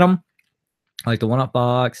used to get them, like the one-up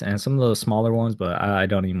box and some of those smaller ones, but I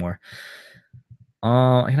don't anymore.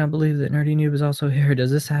 I cannot believe that Nerdy Noob is also here. Does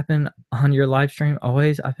this happen on your live stream?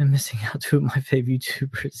 Always. I've been missing out. Two of my favorite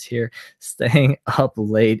YouTubers here. Staying up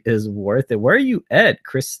late is worth it. Where are you at,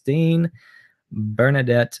 Christine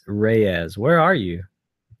Bernadette Reyes? Where are you?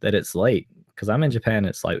 That it's late because I'm in Japan.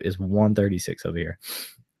 It's 1:36 over here.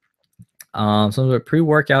 Some of the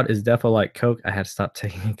pre-workout is definitely like Coke. I had to stop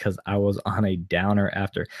taking it because I was on a downer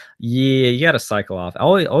after. Yeah, you got to cycle off.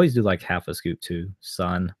 I always do like half a scoop too,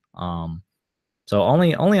 son. So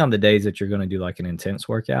only on the days that you're going to do like an intense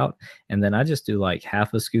workout, and then I just do like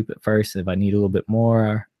half a scoop at first. If I need a little bit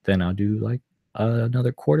more, then I'll do like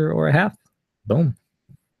another quarter or a half. Boom.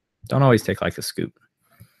 Don't always take like a scoop.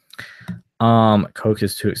 Coke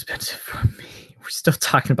is too expensive for me. We're still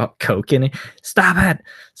talking about Coke in it. Stop it.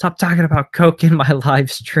 Stop talking about Coke in my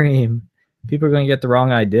live stream. People are going to get the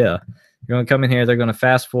wrong idea. You're going to come in here. They're going to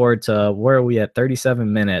fast forward to where are we at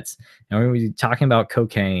 37 minutes. And we're going to be talking about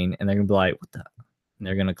cocaine. And they're going to be like, what the? And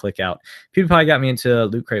they're going to click out. People probably got me into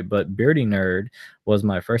Loot Crate, but Beardy Nerd was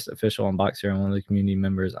my first official unboxer. And one of the community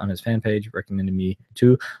members on his fan page recommended me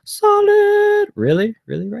to Solid. Really?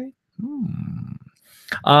 Really, right?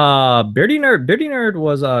 Beardy Nerd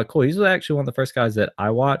was cool. He's actually one of the first guys that I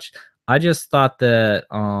watched. I just thought that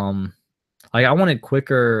like I wanted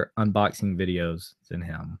quicker unboxing videos than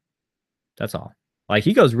him. That's all. Like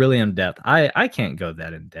he goes really in depth. I can't go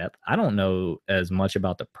that in depth. I don't know as much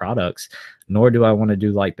about the products, nor do I want to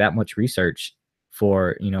do like that much research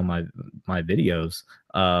for my videos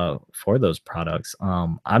for those products.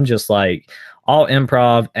 I'm just like all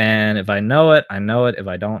improv, and if I know it, I know it. If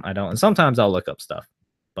I don't, I don't. And sometimes I'll look up stuff,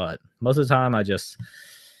 but most of the time I just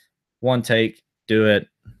one take, do it,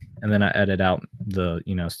 and then I edit out the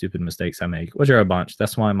stupid mistakes I make, which are a bunch.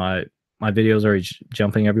 That's why my videos are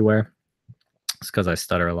jumping everywhere. It's because I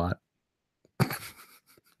stutter a lot. I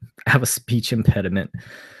have a speech impediment.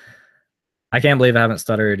 I can't believe I haven't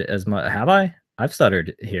stuttered as much. Have I? I've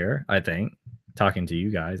stuttered here, I think, talking to you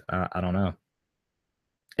guys. I don't know.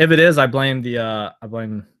 If it is, I blame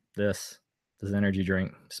this energy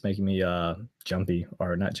drink. It's making me jumpy,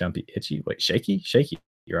 or not jumpy, itchy. Wait, shaky? Shaky,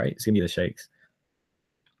 right? It's gonna be the shakes.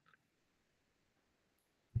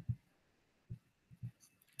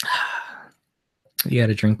 You got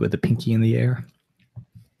to drink with the pinky in the air.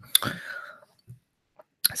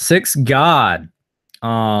 Six God,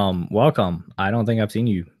 welcome. I don't think I've seen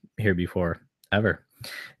you here before, ever.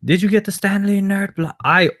 Did you get the Stanley Nerd Block?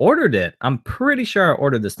 I ordered it. I'm pretty sure I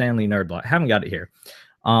ordered the Stanley Nerd Block. I haven't got it here.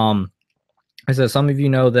 I said some of you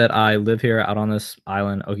know that I live here out on this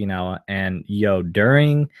island, Okinawa, and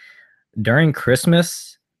during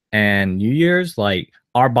Christmas and New Year's, like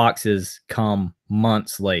our boxes come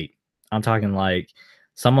months late. I'm talking like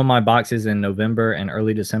some of my boxes in November and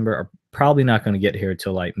early December are probably not going to get here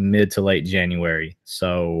till like mid to late January.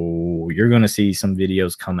 So you're going to see some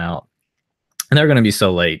videos come out and they're going to be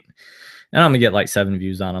so late. And I'm going to get like 7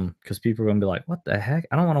 views on them because people are going to be like, what the heck?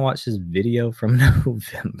 I don't want to watch this video from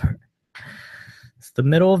November. It's the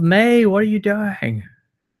middle of May. What are you doing?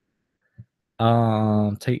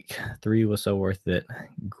 Take 3 was so worth it.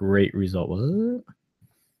 Great result, was it?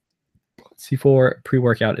 C4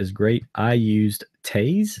 pre-workout is great. I used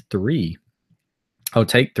Taze 3. Oh,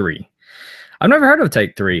 Take 3. I've never heard of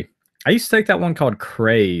Take 3. I used to take that one called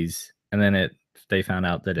Craze, and then they found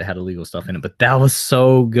out that it had illegal stuff in it, but that was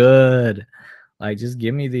so good. Like, just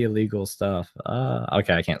give me the illegal stuff.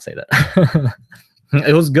 Okay, I can't say that.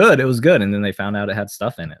 It was good. It was good, and then they found out it had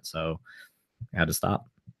stuff in it, so I had to stop.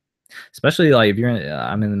 Especially like if you're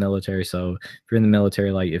I'm in the military, so if you're in the military,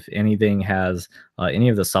 like if anything has any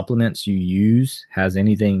of the supplements you use has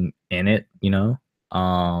anything in it,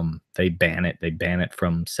 they ban it. They ban it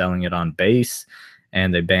from selling it on base,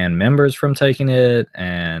 and they ban members from taking it,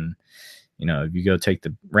 and you know, if you go take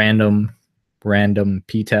the random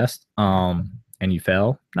P test, and you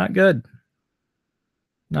fail, not good.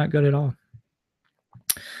 Not good at all.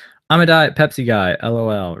 I'm a Diet Pepsi guy.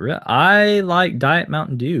 LOL. I like Diet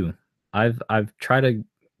Mountain Dew. I've tried to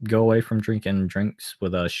go away from drinking drinks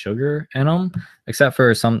with sugar in them, except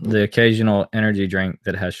for the occasional energy drink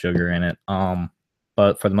that has sugar in it.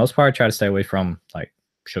 But for the most part, I try to stay away from like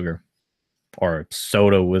sugar or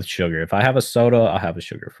soda with sugar. If I have a soda, I'll have a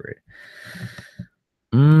sugar free.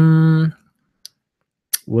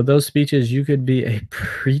 With those speeches, you could be a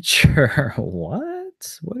preacher.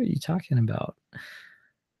 What? What are you talking about?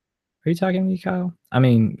 Are you talking to me, Kyle? I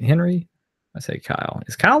mean, Henry? I say Kyle.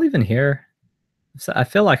 Is Kyle even here? I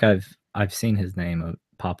feel like I've seen his name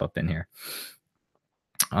pop up in here.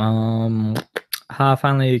 I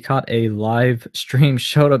finally caught a live stream,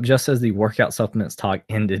 showed up just as the workout supplements talk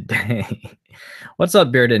ended. Dang. What's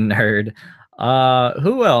up, bearded nerd?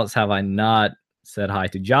 Who else have I not said hi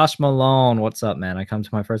to? Josh Malone. What's up, man? I come to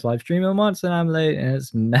my first live stream in months and I'm late, and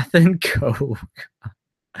it's meth and coke.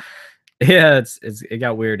 Yeah, it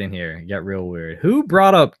got weird in here. It got real weird. Who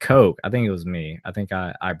brought up coke? I think it was me. I think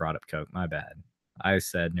I brought up coke. My bad. I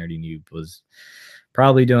said Nerdy Noob was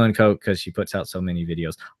probably doing coke because she puts out so many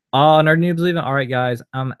videos. Oh, Nerdy Noob's leaving. All right, guys.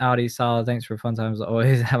 I'm outie. Solid. Thanks for fun times.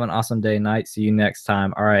 Always have an awesome day, night. See you next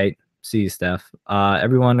time. All right. See you, Steph.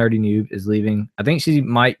 Everyone, Nerdy Noob is leaving. I think she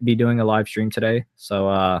might be doing a live stream today.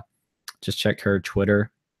 So just check her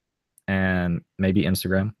Twitter and maybe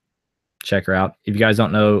Instagram. Check her out. If you guys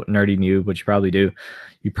don't know Nerdy Noob, which you probably do,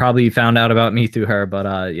 you probably found out about me through her.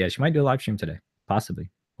 But yeah, she might do a live stream today.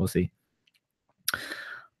 Possibly. We'll see.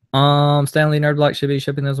 Stanley Nerdblock should be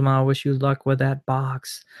shipping this month. I wish you luck with that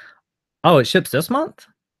box. Oh, it ships this month?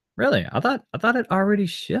 Really? I thought it already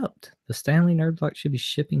shipped. The Stanley Nerdblock should be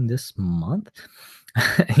shipping this month.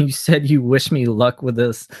 You said you wish me luck with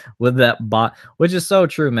that bot, which is so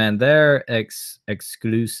true, man. They're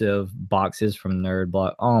exclusive boxes from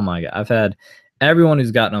Nerdblock. Oh my god, I've had everyone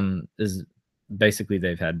who's gotten them is basically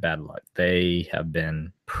they've had bad luck. They have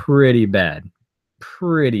been pretty bad.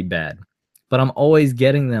 But I'm always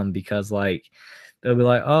getting them because like they'll be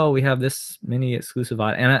like, oh, we have this many exclusive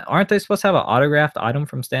items, and aren't they supposed to have an autographed item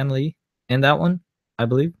from Stan Lee in that one? I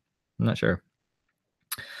believe. I'm not sure.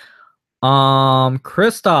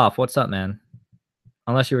 Christoph, what's up, man?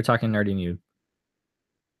 Unless you were talking Nerdy Noob.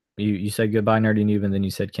 You said goodbye, Nerdy Noob, and then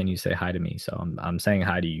you said, can you say hi to me? So I'm saying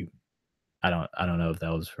hi to you. I don't know if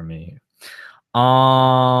that was for me.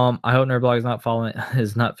 I hope Nerdblog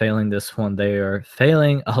is not failing this one. They are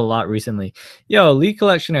failing a lot recently. Yo, League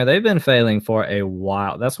Collectioner, they've been failing for a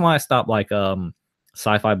while. That's why I stopped like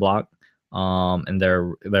Sci-Fi Block and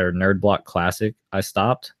their Nerd Block Classic. I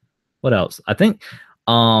stopped. What else? I think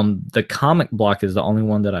the Comic Block is the only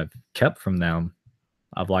one that I've kept from them.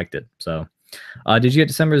 I've liked it. So did you get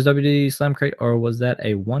December's WD Slam Crate, or was that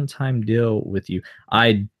a one-time deal with you?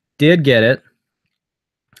 I did get it.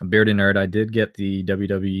 Bearded Nerd, I did get the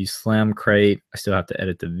WWE Slam Crate. I still have to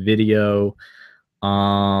edit the video.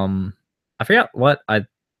 I forgot what I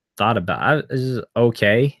thought about. It was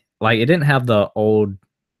okay. Like it didn't have the old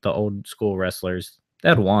school wrestlers. They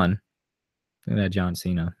had one. I think they had John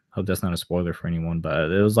Cena. Hope that's not a spoiler for anyone,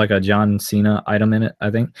 but it was like a John Cena item in it, I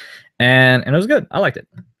think. And it was good. I liked it.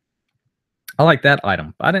 I like that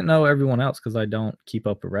item. I didn't know everyone else because I don't keep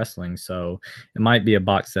up with wrestling, so it might be a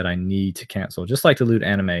box that I need to cancel. Just like the Loot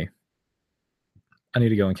Anime, I need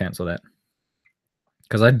to go and cancel that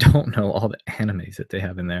because I don't know all the animes that they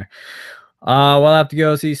have in there. Well, I have to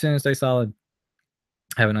go. See you soon. Stay solid.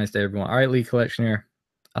 Have a nice day, everyone. All right, League Collectioner.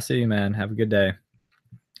 I'll see you, man. Have a good day.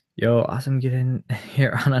 Yo, awesome getting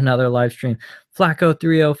here on another live stream. Flacco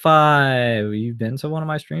 305. You've been to one of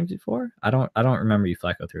my streams before? I don't remember you,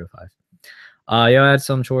 Flacco 305. Yo, I had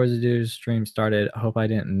some chores to do. Stream started. Hope I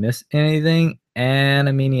didn't miss anything. And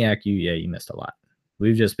a maniac, you missed a lot.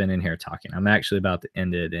 We've just been in here talking. I'm actually about to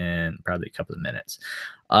end it in probably a couple of minutes.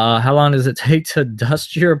 How long does it take to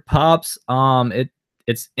dust your pops?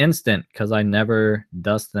 It's instant because I never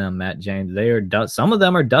dust them, Matt James. They are some of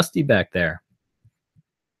them are dusty back there,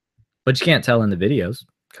 but you can't tell in the videos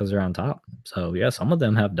because they're on top. So yeah, some of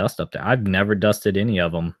them have dust up there. I've never dusted any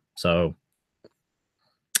of them. So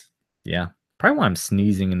yeah. Probably why I'm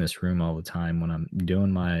sneezing in this room all the time when I'm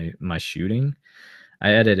doing my shooting.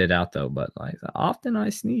 I edit it out though, but like often I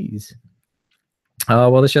sneeze.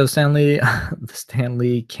 Well, they show the Stan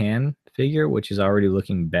Lee can figure, which is already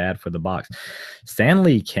looking bad for the box. Stan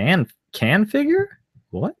Lee can figure?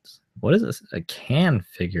 What is this? A can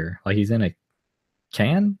figure? Like he's in a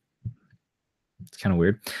can? It's kind of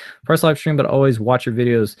weird. First live stream, but always watch your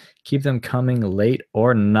videos. Keep them coming late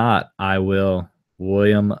or not. I will.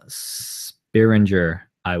 William Spiringer.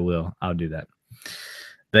 I'll do that.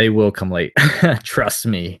 They will come late. Trust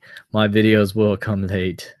me, my videos will come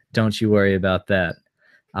late. Don't you worry about that.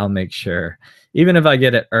 I'll make sure. Even if I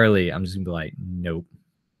get it early, I'm just gonna be like, nope.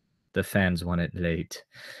 The fans want it late.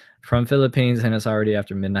 From Philippines, and it's already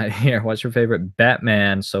after midnight here. What's your favorite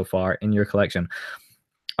Batman so far in your collection?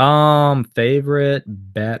 Favorite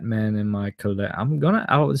Batman in my collection.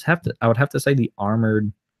 I would have to say the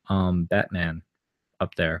armored Batman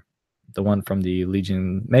up there. The one from the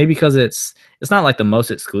Legion, maybe because it's not like the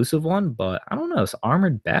most exclusive one, but I don't know. It's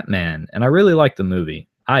armored Batman, and I really like the movie.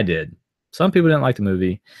 I did. Some people didn't like the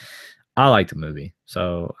movie. I like the movie,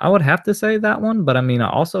 so I would have to say that one. But I mean, I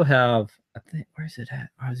also have. I think where's it at?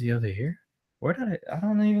 Where is he over here? Where did I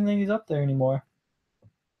don't even think he's up there anymore.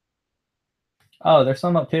 Oh, there's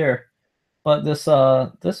some up here. But this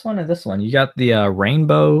one and this one, you got the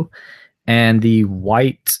rainbow and the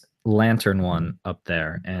white lantern one up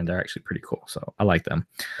there, and they're actually pretty cool. So I like them.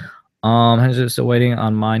 I'm just still waiting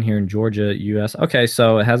on mine here in Georgia, US. Okay,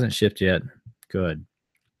 so it hasn't shipped yet. Good.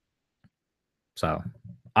 So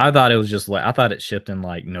I thought it was just like I thought it shipped in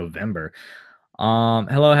like November.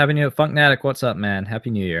 Hello, Happy New Year. Funknatic, what's up, man? Happy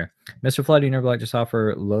New Year. Mr. Flood, you never like just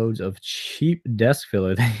offer loads of cheap desk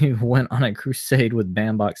filler. They went on a crusade with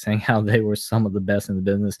Bambox saying how they were some of the best in the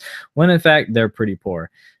business, when in fact they're pretty poor.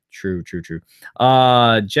 True.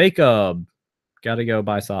 Jacob, gotta go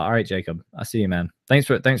buy saw. All right, Jacob. I see you, man. Thanks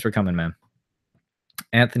for coming, man.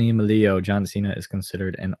 Anthony Melillo, John Cena is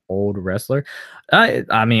considered an old wrestler.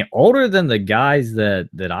 I mean, older than the guys that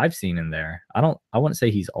I've seen in there. I wouldn't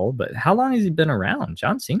say he's old, but how long has he been around?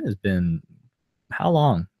 John Cena's been how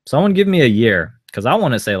long? Someone give me a year, because I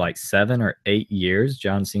want to say like 7 or 8 years.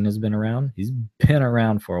 John Cena's been around. He's been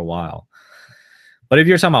around for a while. But if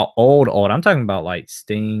you're talking about old, I'm talking about like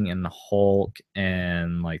Sting and Hulk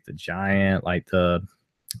and like the Giant, like the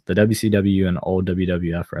WCW and old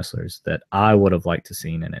WWF wrestlers that I would have liked to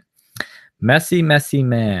seen in it. Messy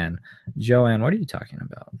man. Joanne, what are you talking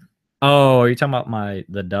about? Oh, are you talking about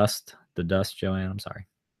the dust, Joanne? I'm sorry.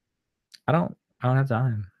 I don't have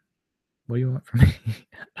time. What do you want from me?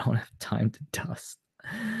 I don't have time to dust.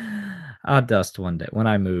 I'll dust one day when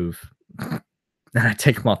I move. Then I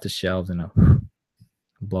take them off the shelves and I'll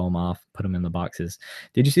blow them off, put them in the boxes.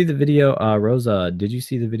 Did you see the video, Rosa? Did you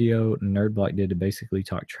see the video Nerdblock did to basically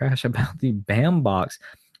talk trash about the BAM box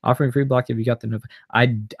offering free block if you got the?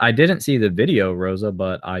 I didn't see the video, Rosa,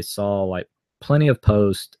 but I saw like plenty of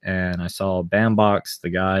posts, and I saw Bambox,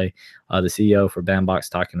 the guy, the CEO for Bambox,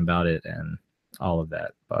 talking about it and all of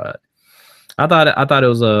that. But I thought it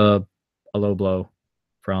was a low blow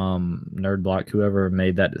from Nerdblock, whoever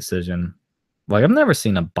made that decision. Like, I've never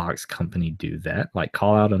seen a box company do that. Like,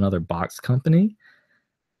 call out another box company.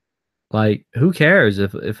 Like, who cares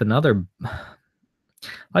if another,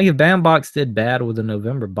 like, if Bambox did bad with the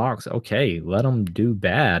November box, okay, let them do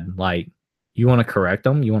bad. Like, you want to correct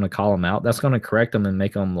them, you want to call them out. That's going to correct them and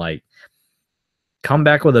make them like come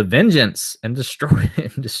back with a vengeance and destroy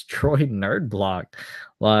Nerdblock.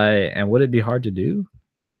 Like, and would it be hard to do?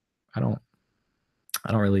 I don't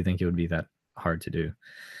really think it would be that hard to do.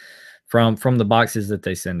 From the boxes that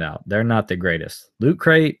they send out, they're not the greatest. Loot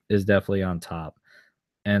Crate is definitely on top,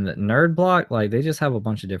 and the Nerdblock, like, they just have a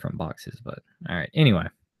bunch of different boxes. But all right, anyway,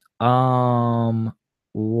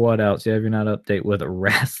 what else? You have your not update with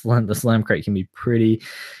wrestling. The Slam Crate can be pretty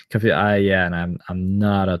confusing. Yeah, and I'm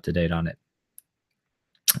not up to date on it.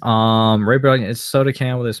 Ray Brilliant is soda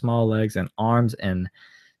can with a small legs and arms, and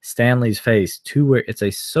Stanley's face. It's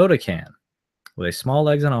a soda can with a small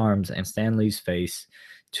legs and arms, and Stanley's face.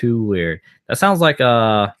 Too weird. That sounds like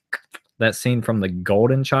that scene from The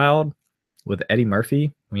Golden Child with Eddie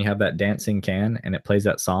Murphy when you have that dancing can and it plays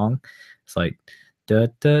that song. It's like da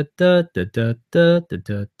da da da da da da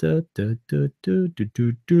da da da da do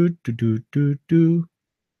do do do do do.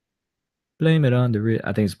 Blame it on the Ritz.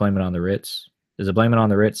 I think it's Blame It on the Ritz. Is it Blame It on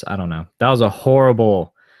the Ritz? I don't know. That was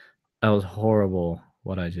horrible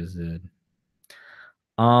what I just did.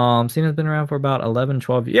 Cena's been around for about 11,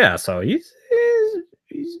 12. Yeah, so he's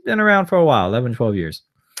been around for a while, 11, 12 years.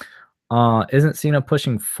 Isn't Cena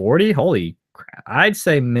pushing 40? Holy crap. I'd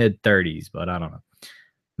say mid-30s, but I don't know.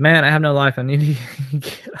 Man, I have no life. I need to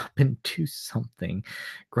get up and do something.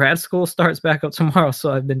 Grad school starts back up tomorrow,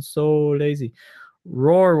 so I've been so lazy.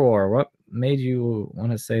 Roar, what made you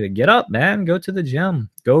want to say to get up, man? Go to the gym.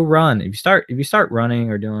 Go run. If you start running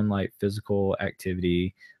or doing like physical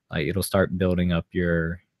activity, like, it'll start building up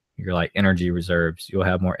your like energy reserves. You'll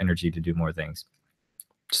have more energy to do more things.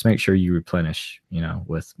 Just make sure you replenish,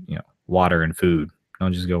 with, water and food.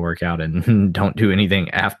 Don't just go work out and don't do anything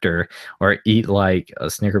after, or eat like a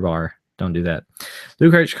Snicker bar. Don't do that.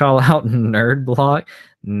 Loot Crate should call out Nerd Block.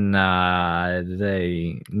 Nah,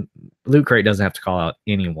 Loot Crate doesn't have to call out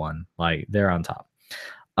anyone. Like, they're on top.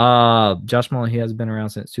 Josh Mullen, he has been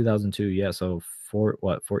around since 2002. Yeah, so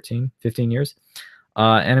 14, 15 years.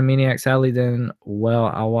 Animaniac, sadly, then,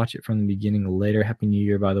 well, I'll watch it from the beginning later. Happy New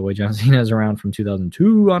Year, by the way. John Cena is around from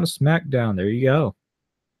 2002 on a SmackDown. There you go.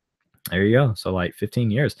 There you go. So, like,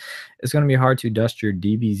 15 years. It's going to be hard to dust your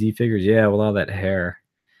DBZ figures. Yeah, with all that hair.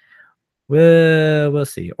 Well, we'll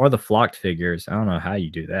see. Or the flocked figures. I don't know how you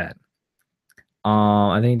do that.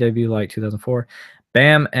 I think debut like 2004.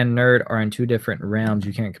 Bam and Nerd are in two different realms.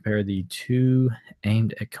 You can't compare the two,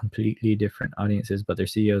 aimed at completely different audiences, but their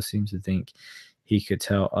CEO seems to think he could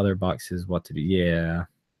tell other boxes what to do. Yeah,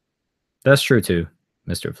 that's true too,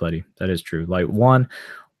 Mr. Floody. That is true. Like one,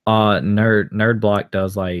 Nerd Block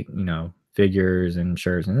does like, you know, figures and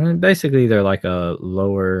shirts, and then basically they're like a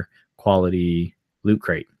lower quality Loot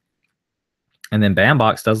Crate. And then Bam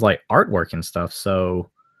Box does like artwork and stuff, so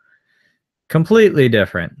completely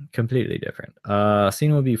different.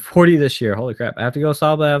 Cena will be 40 this year. Holy crap. I have to go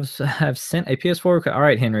solve. I've sent a PS4. All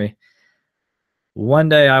right, Henry. One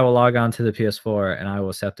day I will log on to the PS4 and I will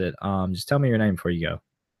accept it. Just tell me your name before you go.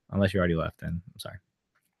 Unless you already left, then I'm sorry.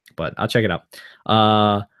 But I'll check it out.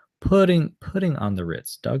 Putting on the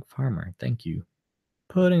Ritz. Doug Farmer. Thank you.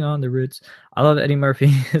 Putting on the Ritz. I love Eddie Murphy.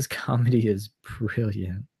 His comedy is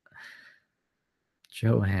brilliant.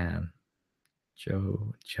 Joanne.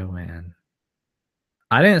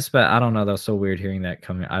 I didn't expect. I don't know. That's so weird hearing that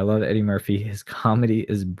coming. I love Eddie Murphy. His comedy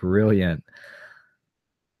is brilliant.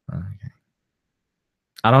 Okay.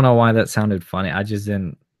 I don't know why that sounded funny. I just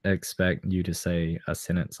didn't expect you to say a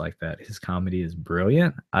sentence like that. His comedy is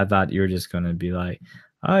brilliant. I thought you were just going to be like,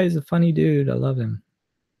 oh, he's a funny dude. I love him.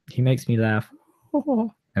 He makes me laugh.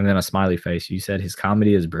 And then a smiley face. You said his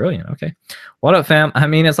comedy is brilliant. Okay. What up, fam? I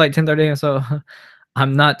mean, it's like 10:30, so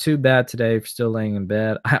I'm not too bad today for still laying in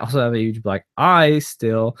bed. I also have a huge black eye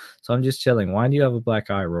still, so I'm just chilling. Why do you have a black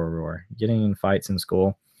eye, Roar? Getting in fights in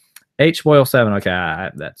school. H-Boyle7.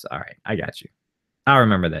 Okay, that's all right. I got you. I'll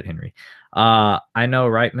remember that, Henry. I know,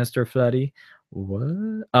 right, Mr. Floody?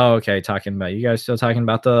 What? Oh, okay. Talking about you guys still talking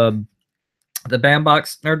about the Bam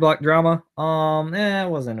Box Nerd Block drama? It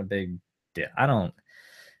wasn't a big deal. It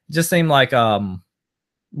just seemed like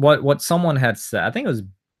what someone had said. I think it was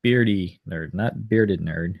Beardy Nerd, not Bearded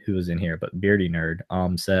Nerd, who was in here, but Beardy Nerd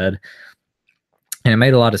said, and it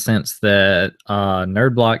made a lot of sense that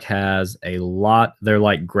Nerd Block has a lot. They're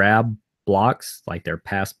like grab blocks, like their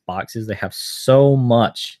past boxes. They have so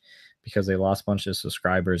much because they lost a bunch of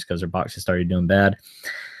subscribers because their boxes started doing bad,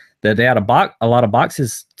 that they had a lot of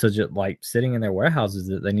boxes to just like sitting in their warehouses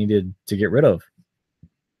that they needed to get rid of.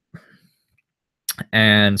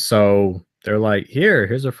 And so they're like,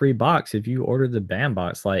 here's a free box if you order the Bam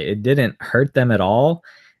Box. Like, it didn't hurt them at all.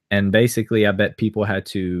 And basically, I bet people had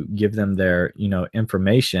to give them their, you know,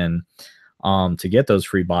 information to get those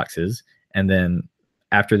free boxes. And then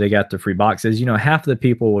after they got the free boxes, you know, half of the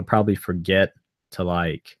people would probably forget to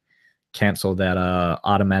like cancel that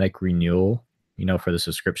automatic renewal, you know, for the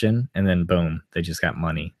subscription. And then boom, they just got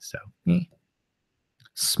money. So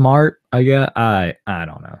smart, I guess. I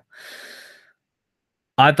don't know.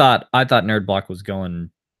 I thought Nerd Block was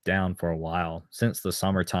going down for a while, since the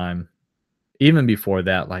summertime. Even before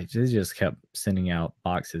that, like, they just kept sending out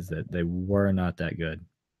boxes that they were not that good.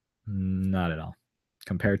 Not at all.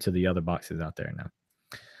 Compared to the other boxes out there now.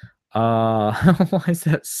 Why is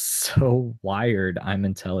that so wired? I'm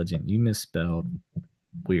intelligent. You misspelled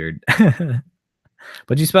weird.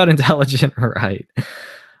 But you spelled intelligent right.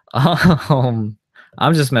 I'm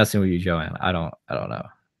just messing with you, Joanne. I don't know.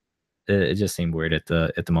 It just seemed weird at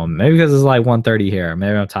the moment. Maybe because it's like 1:30 here.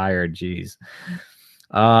 Maybe I'm tired. Jeez.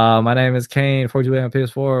 My name is Kane. 42 on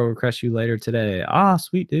PS4. We'll crush you later today.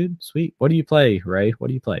 Sweet, dude. Sweet. What do you play, Ray? What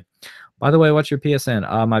do you play? By the way, what's your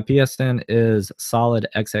PSN? My PSN is solid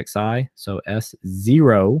XXI. So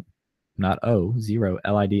S0, not O, 0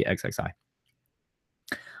 LID XXI.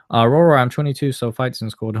 Roar, I'm 22, so fights in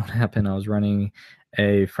school don't happen. I was running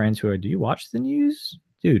a friend tour. Do you watch the news?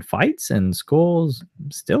 Dude, fights in schools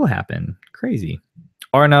still happen. Crazy.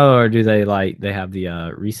 Or no, or do they have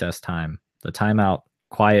the recess time, the timeout,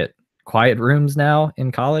 quiet rooms now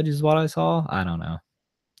in college is what I saw. I don't know.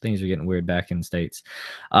 Things are getting weird back in the States.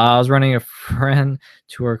 I was running a friend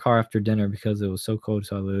to her car after dinner because it was so cold,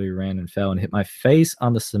 so I literally ran and fell and hit my face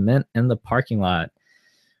on the cement in the parking lot.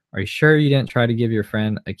 Are you sure you didn't try to give your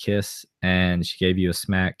friend a kiss and she gave you a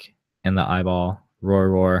smack in the eyeball?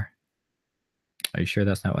 Roar. Are you sure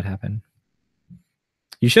that's not what happened?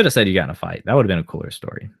 You should have said you got in a fight. That would have been a cooler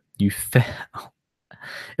story. You fell.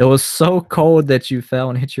 It was so cold that you fell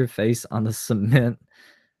and hit your face on the cement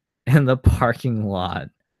in the parking lot.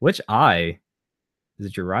 Which eye? Is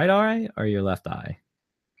it your right eye or your left eye?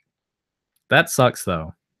 That sucks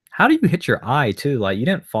though. How do you hit your eye too? Like you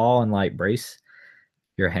didn't fall and like brace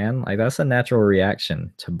your hand? Like that's a natural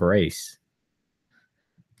reaction to brace.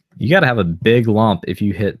 You got to have a big lump if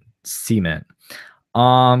you hit cement.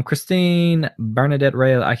 Christine Bernadette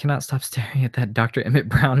Ray, I cannot stop staring at that Dr. Emmett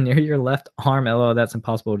Brown near your left arm. LO, that's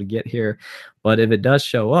impossible to get here. But if it does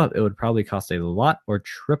show up, it would probably cost a lot or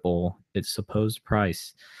triple its supposed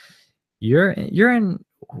price. You're in,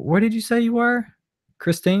 where did you say you were,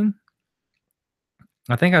 Christine?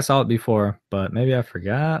 I think I saw it before, but maybe I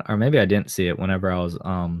forgot, or maybe I didn't see it whenever I was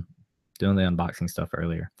doing the unboxing stuff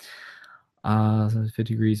earlier. 50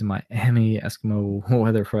 degrees in Miami, Eskimo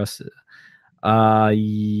weather for us. Oh,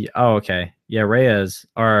 okay. Yeah,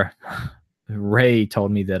 Ray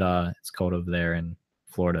told me that it's cold over there in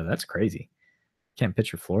Florida. That's crazy. Can't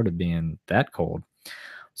picture Florida being that cold.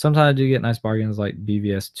 Sometimes I do get nice bargains like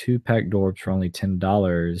BVS 2-pack Dorbs for only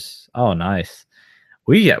 $10. Oh, nice.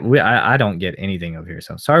 I don't get anything over here.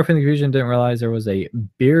 So sorry for the confusion. Didn't realize there was a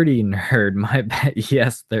beardy nerd. My bad.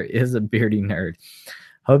 Yes, there is a beardy nerd.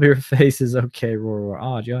 Hope your face is okay. Roar, roar.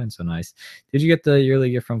 Oh, Joanne's so nice. Did you get the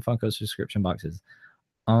yearly gift from Funko subscription boxes?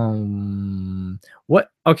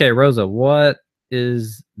 What? Okay, Rosa, what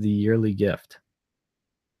is the yearly gift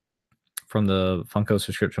from the Funko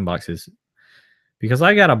subscription boxes? Because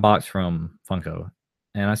I got a box from Funko,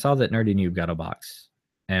 and I saw that Nerdy Noob got a box,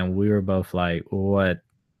 and we were both like, "What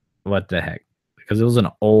the heck?" Because it was an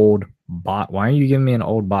old box. Why are you giving me an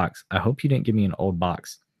old box? I hope you didn't give me an old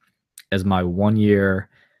box as my 1 year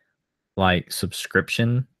like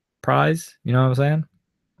subscription prize. You know what I'm saying?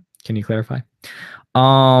 Can you clarify?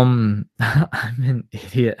 I'm an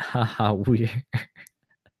idiot. Haha, weird.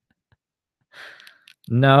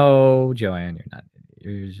 No, Joanne, you're not.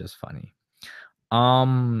 You're just funny.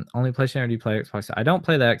 Only PlayStation or do you play Xbox? I don't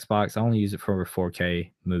play the Xbox. I only use it for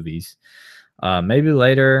 4K movies. Maybe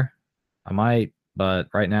later I might, but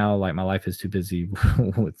right now, like my life is too busy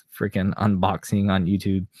with freaking unboxing on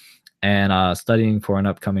YouTube and studying for an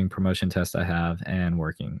upcoming promotion test I have and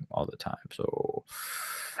working all the time. So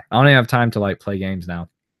I only have time to like play games now.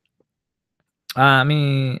 I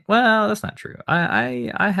mean, well, that's not true.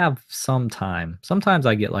 I have some time. Sometimes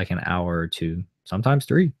I get like an hour or two, sometimes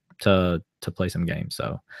 3 to play some games.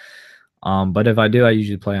 So, but if I do, I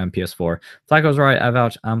usually play on PS4. Flacco's right. I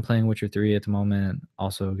vouch. I'm playing Witcher 3 at the moment.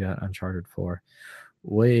 Also got Uncharted 4.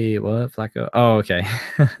 Wait, what? Flacco? Oh, okay.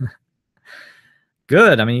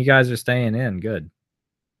 Good. I mean, you guys are staying in. Good.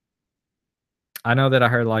 I know that I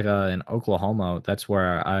heard like in Oklahoma, that's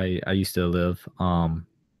where I used to live.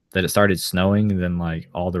 That it started snowing and then like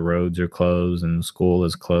all the roads are closed and school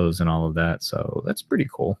is closed and all of that. So that's pretty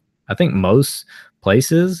cool. I think most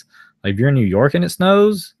places, like if you're in New York and it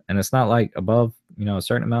snows and it's not like above, a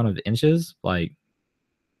certain amount of inches, like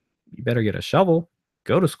you better get a shovel,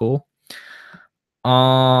 go to school.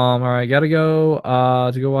 All right, gotta go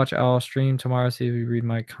to go watch our stream tomorrow. See if you read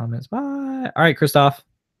my comments. Bye. All right, Christoph.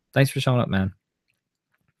 Thanks for showing up, man.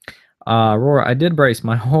 Roar, I did brace.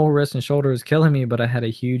 My whole wrist and shoulder is killing me, but I had a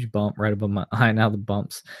huge bump right above my eye. Now the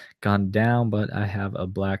bump's gone down, but I have a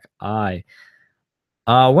black eye.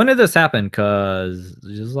 When did this happen? Cause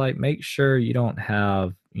just like make sure you don't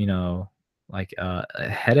have, like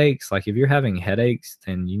headaches. Like if you're having headaches,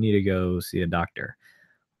 then you need to go see a doctor.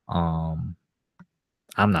 I'm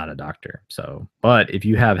not a doctor, so but if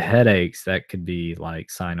you have headaches, that could be like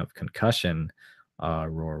sign of concussion.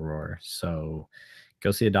 Roar. So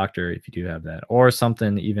go see a doctor if you do have that, or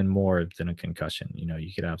something even more than a concussion.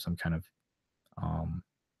 You could have some kind of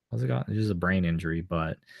what's it called? It's just a brain injury,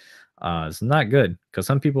 but it's not good because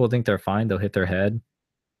some people will think they're fine. They'll hit their head,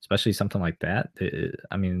 especially something like that.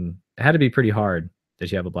 I mean, it had to be pretty hard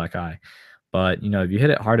that you have a black eye, but if you hit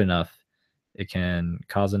it hard enough, it can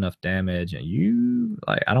cause enough damage, and you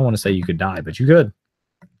like. I don't want to say you could die, but you could.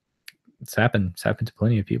 It's happened to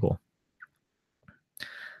plenty of people.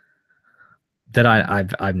 That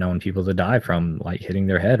I've known people to die from like hitting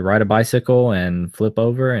their head, ride a bicycle and flip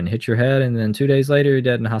over and hit your head, and then 2 days later you're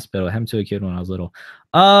dead in the hospital. It happened to a kid when I was little.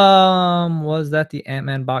 Was that the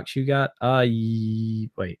Ant-Man box you got?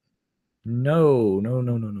 Wait,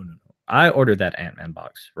 no. I ordered that Ant-Man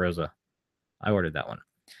box, Rosa. I ordered that one.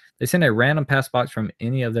 They sent a random pass box from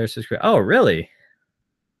any of their subscribers. Oh, really?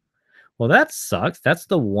 Well, that sucks. That's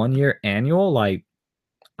the 1 year annual. Like,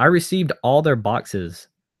 I received all their boxes.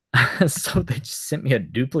 So they just sent me a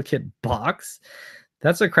duplicate box.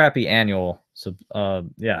 That's a crappy annual. So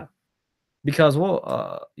yeah. Because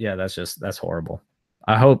yeah, that's horrible.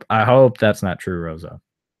 I hope that's not true, Rosa.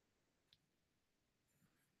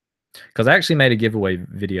 Because I actually made a giveaway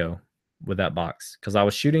video with that box. Because I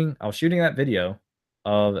was shooting that video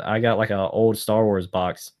of I got like an old Star Wars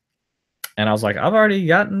box, and I was like, I've already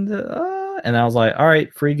gotten the, and I was like, all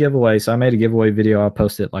right, free giveaway. So I made a giveaway video. I'll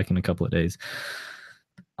post it like in a couple of days.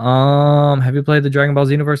 Have you played the Dragon Ball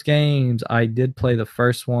Xenoverse games? I did play the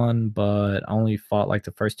first one, but I only fought like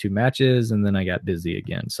the first 2 matches, and then I got busy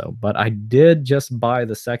again. So, but I did just buy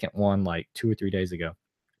the second one like 2 or 3 days ago.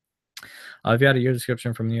 If you had a year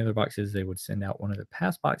description from the other boxes, they would send out one of the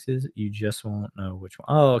past boxes. You just won't know which one.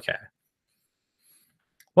 Oh, okay.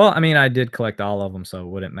 Well, I mean, I did collect all of them, so it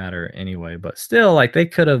wouldn't matter anyway. But still, like they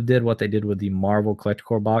could have did what they did with the Marvel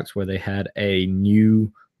Collector box, where they had a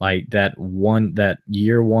new like that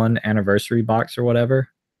year 1 anniversary box or whatever.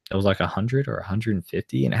 It was like 100 or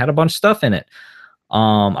 150, and it had a bunch of stuff in it.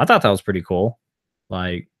 I thought that was pretty cool.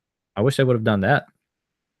 Like, I wish they would have done that.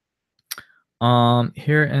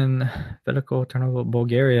 Here in Veliko Tarnovo,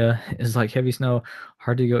 Bulgaria is like heavy snow,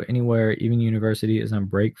 hard to go anywhere. Even university is on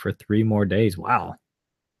break for 3 more days. Wow,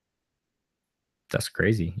 that's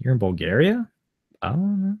crazy. You're in Bulgaria?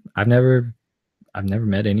 Oh, I've never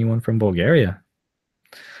met anyone from Bulgaria.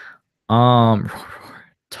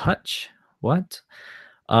 Touch what?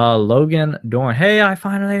 Logan Dorn. Hey, I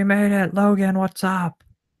finally made it. Logan, what's up?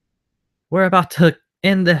 We're about to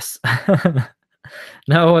end this.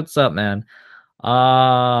 No, what's up, man?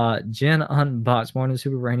 Jen Unbox. Morning,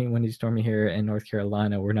 super rainy, windy, stormy here in North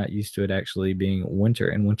Carolina. We're not used to it actually being winter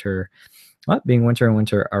and winter. What? Being winter and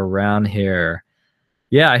winter around here.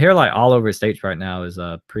 Yeah, I hear like all over states right now is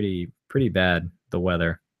pretty bad, the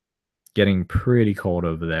weather. Getting pretty cold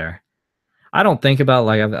over there. I don't think about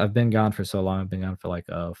like I've been gone for so long. I've been gone for like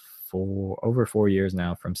over 4 years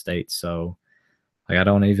now from states. So like I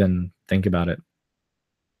don't even think about it.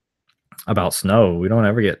 About snow. We don't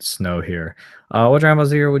ever get snow here. What Dragon Ball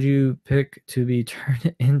Z would you pick to be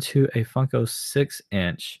turned into a Funko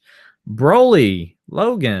 6-inch? Broly,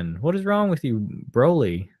 Logan. What is wrong with you,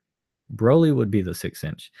 Broly? Broly would be the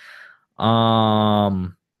 6-inch.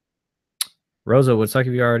 Rosa would suck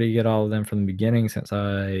if you already get all of them from the beginning, since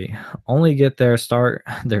I only get their Star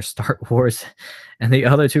Wars and the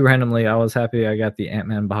other 2 randomly. I was happy I got the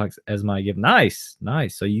Ant-Man box as my gift. Nice.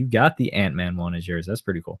 So you got the Ant-Man one as yours. That's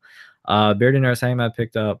pretty cool. Beardy Nurse Ham, I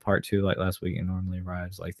picked up part 2 like last week and normally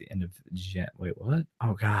arrives like the end of wait, what?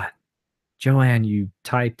 Oh god. Joanne, you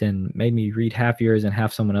typed and made me read half yours and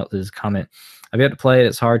half someone else's comment. I've yet to play it.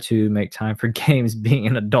 It's hard to make time for games being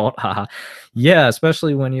an adult. Haha. Yeah,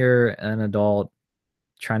 especially when you're an adult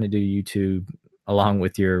trying to do YouTube along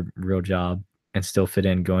with your real job and still fit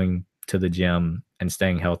in going to the gym and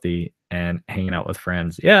staying healthy and hanging out with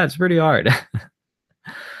friends. Yeah, it's pretty hard.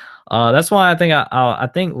 That's why I think I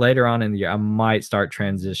think later on in the year I might start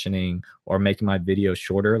transitioning or making my videos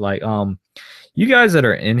shorter. Like you guys that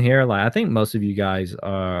are in here, like I think most of you guys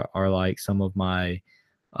are like some of my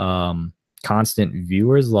constant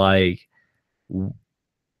viewers. Like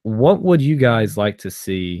what would you guys like to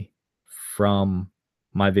see from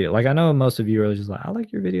my video? Like I know most of you are just like, I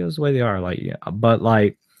like your videos the way they are. Like, yeah, but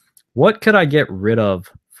like what could I get rid of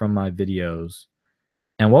from my videos?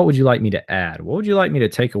 And what would you like me to add? What would you like me to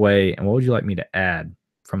take away? And what would you like me to add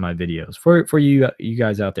from my videos for you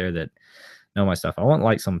guys out there that know my stuff? I want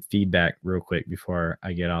like some feedback real quick before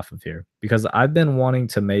I get off of here, because I've been wanting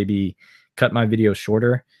to maybe cut my videos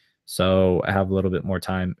shorter so I have a little bit more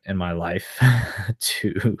time in my life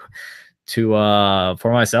to for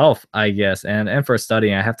myself, I guess, and for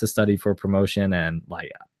studying. I have to study for promotion, and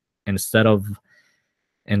like instead of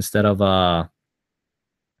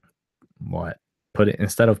what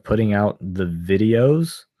instead of putting out the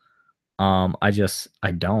videos, I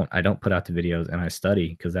don't put out the videos and I study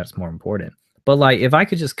because that's more important. But like if I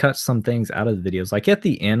could just cut some things out of the videos, like at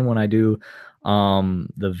the end when I do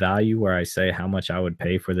the value where I say how much I would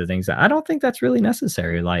pay for the things, that I don't think that's really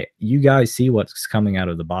necessary. Like you guys see what's coming out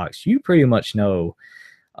of the box, you pretty much know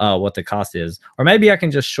what the cost is. Or maybe I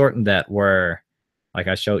can just shorten that where like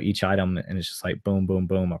I show each item and it's just like boom boom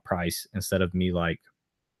boom a price, instead of me like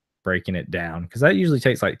breaking it down, because that usually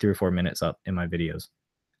takes like 3 or 4 minutes up in my videos.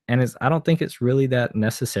 And I don't think it's really that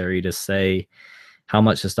necessary to say how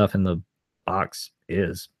much the stuff in the box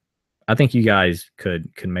is. I think you guys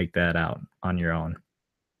could make that out on your own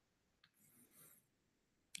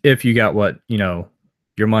if you got what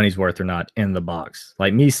your money's worth or not in the box.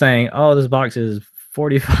 Like me saying, oh, this box is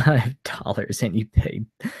 $45 and you paid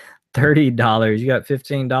 $30, you got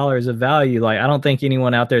 $15 of value. Like I don't think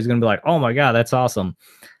anyone out there is going to be like, oh my god, that's awesome.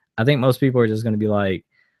 I think most people are just going to be like,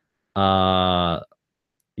 yeah,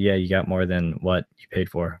 you got more than what you paid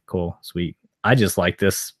for. Cool, sweet. I just like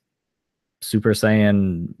this Super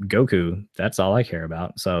Saiyan Goku. That's all I care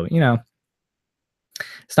about. So, you know,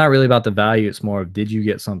 it's not really about the value. It's more of, did you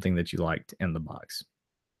get something that you liked in the box?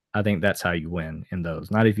 I think that's how you win in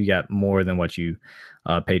those. Not if you got more than what you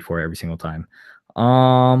paid for every single time.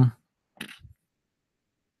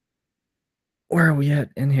 Where are we at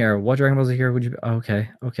in here? What Dragon Balls are here? Would you? Okay,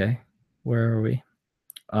 okay. Where are we?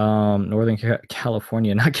 Northern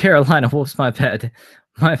California, not Carolina. Whoops, my bad.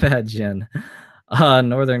 My bad, Jen.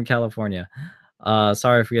 Northern California.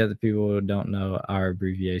 Sorry, I forget the people who don't know our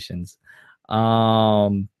abbreviations.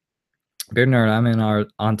 Beard Nerd, I'm in our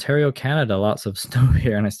Ontario, Canada. Lots of snow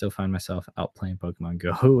here, and I still find myself out playing Pokemon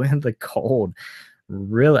Go in the cold.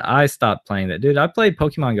 Really, I stopped playing that, dude. I played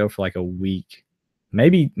Pokemon Go for like a week,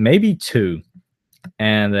 maybe two,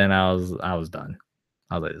 and then I was done.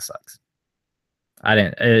 I was like, this sucks. I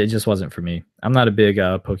didn't. It just wasn't for me. I'm not a big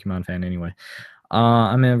Pokemon fan anyway.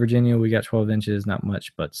 I'm in Virginia. We got 12 inches, not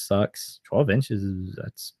much, but sucks. 12 inches,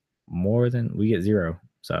 that's more than we get 0.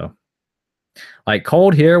 So, like,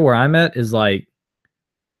 cold here where I'm at is like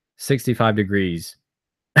 65 degrees,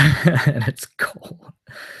 and it's cold.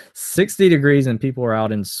 60 degrees, and people are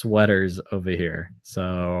out in sweaters over here.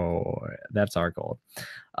 So that's our cold.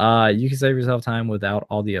 You can save yourself time without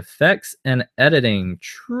all the effects and editing.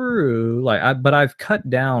 True. But I've cut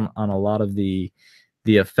down on a lot of the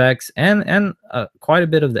effects and quite a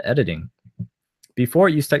bit of the editing. Before,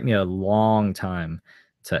 it used to take me a long time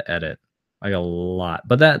to edit, like a lot.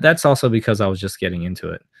 But that's also because I was just getting into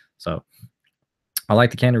it. So I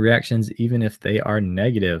like the candid reactions, even if they are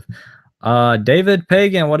negative. David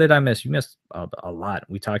Pagan, what did I miss? You missed a lot.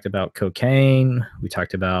 We talked about cocaine. We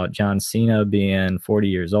talked about John Cena being 40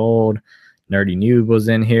 years old. Nerdy Noob was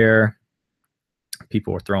in here.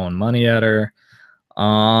 People were throwing money at her.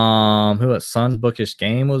 Who else? Son's Bookish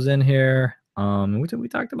Game was in here. We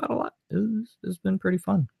talked about a lot. It's been pretty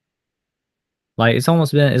fun. Like,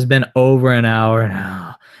 it's been over an hour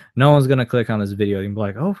now. No one's gonna click on this video and be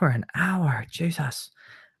like, over an hour, Jesus.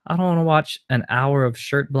 I don't want to watch an hour of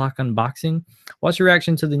shirt block unboxing. What's your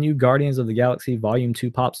reaction to the new Guardians of the Galaxy Volume 2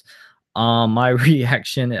 pops? My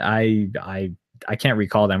reaction, I can't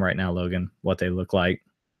recall them right now, Logan, what they look like.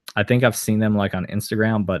 I think I've seen them like on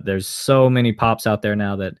Instagram, but there's so many pops out there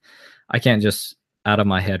now that I can't just out of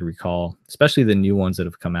my head recall, especially the new ones that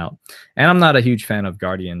have come out. And I'm not a huge fan of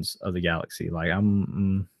Guardians of the Galaxy. Like,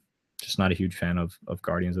 I'm just not a huge fan of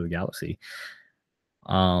Guardians of the Galaxy.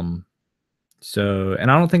 So,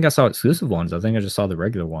 and I don't think I saw exclusive ones. I think I just saw the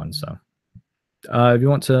regular ones. So, if you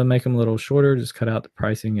want to make them a little shorter, just cut out the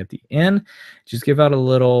pricing at the end. Just give out a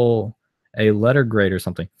letter grade or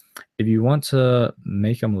something. If you want to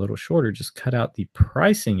make them a little shorter, just cut out the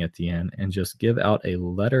pricing at the end and just give out a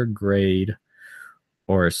letter grade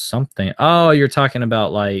or something. Oh, you're talking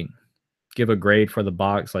about like give a grade for the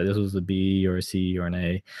box, like this was a B or a C or an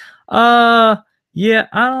A. Yeah,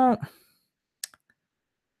 I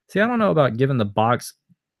don't know about giving the box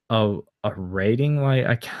a rating.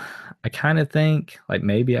 Like, I kind of think like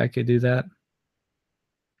maybe I could do that.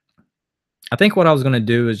 I think what I was gonna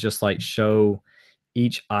do is just like show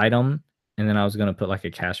each item, and then I was gonna put like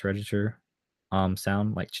a cash register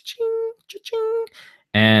sound, like cha-ching, cha-ching,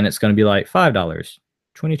 and it's gonna be like $5,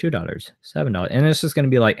 $22, $7, and it's just gonna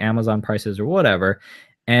be like Amazon prices or whatever,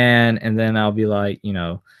 and then I'll be like, you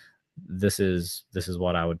know, this is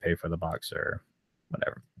what I would pay for the box or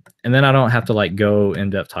whatever, and then I don't have to like go in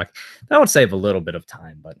depth talk. That would save a little bit of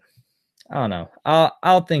time, but I don't know.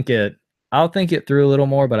 I'll think it through a little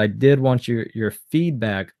more, but I did want your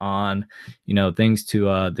feedback on, you know, things to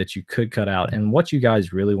that you could cut out and what you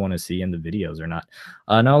guys really want to see in the videos or not.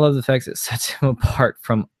 And I love the effects it sets him apart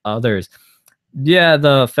from others. Yeah,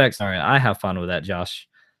 the effects aren't. I have fun with that, Josh.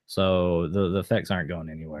 So the effects aren't going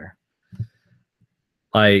anywhere.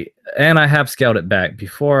 Like, and I have scaled it back.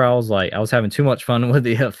 Before I was having too much fun with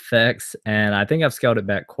the effects, and I think I've scaled it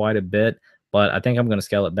back quite a bit. But I think I'm going to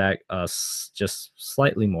scale it back just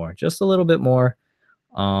slightly more, just a little bit more.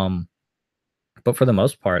 But for the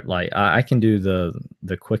most part, like I can do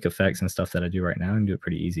the quick effects and stuff that I do right now and do it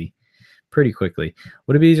pretty quickly.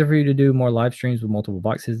 Would it be easier for you to do more live streams with multiple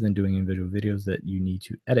boxes than doing individual videos that you need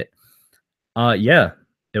to edit? Yeah,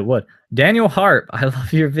 it would. Daniel Harp, I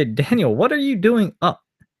love your vid. Daniel, what are you doing up?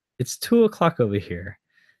 It's 2 o'clock over here.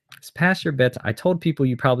 It's past your bedtime. I told people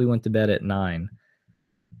you probably went to bed at 9.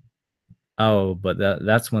 Oh, but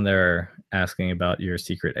that's when they're asking about your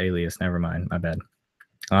secret alias. Never mind. My bad.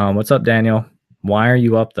 What's up, Daniel? Why are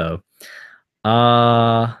you up though?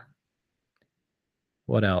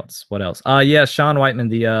 What else? Yeah, Sean Whiteman,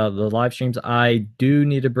 the live streams. I do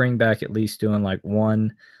need to bring back at least doing like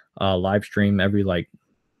one live stream every like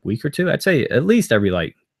week or two. I'd say at least every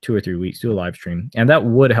like 2 or 3 weeks, do a live stream, and that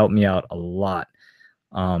would help me out a lot.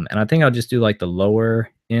 And I think I'll just do like the lower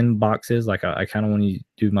end boxes. Like I kind of want to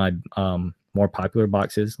do my more popular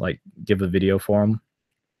boxes, like give a video for them.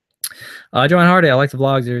 Joanne Hardy, I like the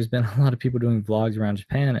vlogs. There's been a lot of people doing vlogs around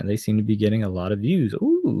Japan, and they seem to be getting a lot of views.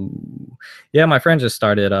 Ooh, yeah, my friend just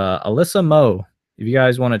started. Alyssa Mo. If you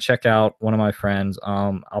guys want to check out one of my friends,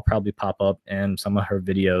 I'll probably pop up in some of her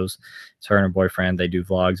videos. It's her and her boyfriend. They do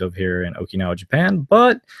vlogs over here in Okinawa, Japan.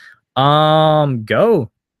 But go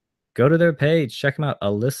to their page. Check them out.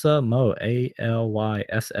 Alyssa Mo,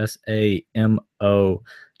 ALYSSAMO.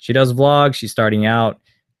 She does vlogs. She's starting out.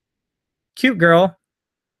 Cute girl.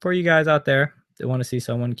 For you guys out there that want to see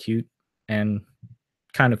someone cute and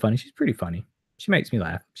kind of funny. She's pretty funny. She makes me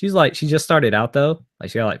laugh. She's like, she just started out though. Like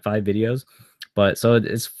she got like 5 videos. But so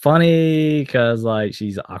it's funny because like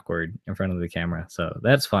she's awkward in front of the camera. So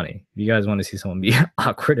that's funny. If you guys want to see someone be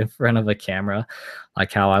awkward in front of a camera,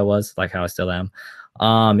 like how I was, like how I still am.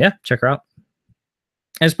 Yeah, check her out.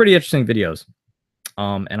 And it's pretty interesting videos.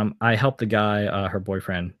 And I helped the guy, her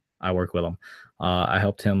boyfriend, I work with him. I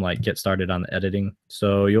helped him like get started on the editing.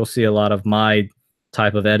 So you'll see a lot of my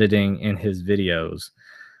type of editing in his videos.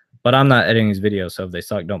 But I'm not editing his videos, so if they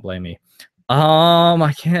suck, don't blame me.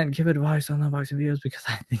 I can't give advice on unboxing videos because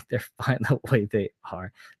I think they're fine the way they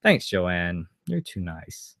are. Thanks, Joanne. You're too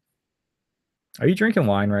nice. Are you drinking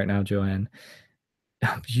wine right now, Joanne?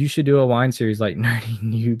 You should do a wine series like Nerdy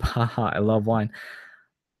Noob. Haha, I love wine.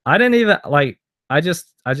 I didn't even like I just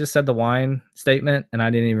said the wine statement and I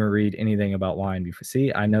didn't even read anything about wine before.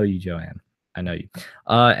 See, I know you, Joanne. I know you.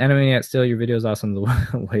 Animaniac, still your videos awesome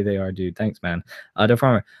the way they are, dude. Thanks, man. The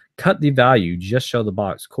farmer, cut the value, just show the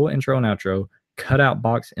box. Cool intro and outro, cut out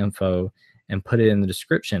box info and put it in the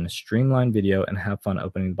description. Streamline video and have fun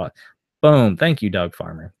opening the box. Boom. Thank you, Doug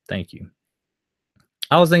Farmer. Thank you.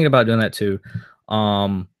 I was thinking about doing that too.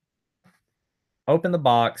 Open the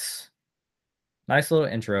box. Nice little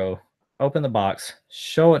intro. Open the box,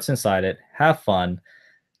 show what's inside it, have fun.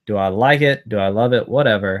 Do I like it? Do I love it?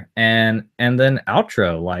 Whatever. And then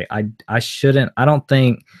outro. Like I don't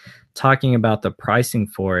think talking about the pricing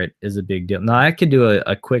for it is a big deal. Now I could do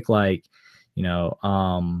a quick like, you know,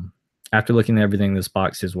 after looking at everything, this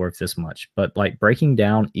box is worth this much. But like breaking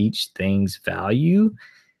down each thing's value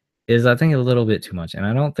is I think a little bit too much. And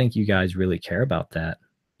I don't think you guys really care about that,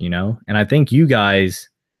 you know? And I think you guys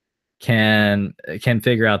can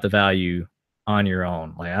figure out the value on your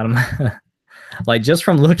own. Like I don't like just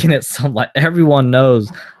from looking at some, like everyone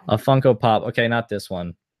knows a Funko Pop. Okay, not this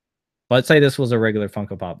one. Let's say this was a regular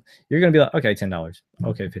Funko Pop. You're gonna be like, okay, $10,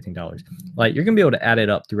 okay, $15. Like you're gonna be able to add it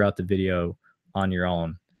up throughout the video on your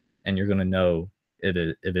own, and you're gonna know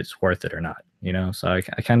if it's worth it or not. You know, so I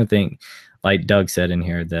kind of think, like Doug said in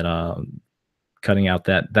here, that cutting out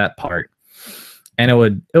that part, and it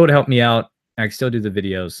would help me out. I can still do the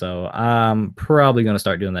videos, so I'm probably gonna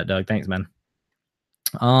start doing that, Doug. Thanks, man.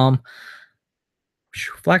 Flacco,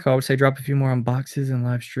 I would say drop a few more unboxes and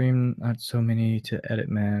live stream. Not so many to edit,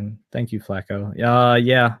 man. Thank you, Flacco.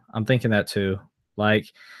 Yeah, I'm thinking that too.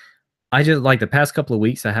 Like, I just like the past couple of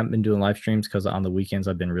weeks, I haven't been doing live streams because on the weekends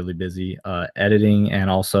I've been really busy editing and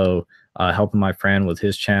also helping my friend with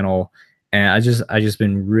his channel. And I just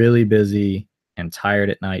been really busy and tired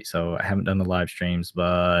at night, so I haven't done the live streams,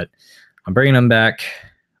 but I'm bringing them back.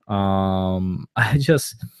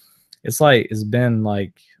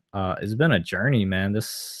 It's been a journey, man.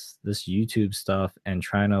 This YouTube stuff and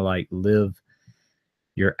trying to like live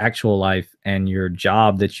your actual life and your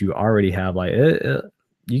job that you already have. Like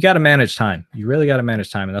you got to manage time. You really got to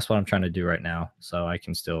manage time, and that's what I'm trying to do right now, so I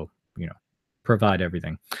can still, you know, provide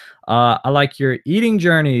everything. I like your eating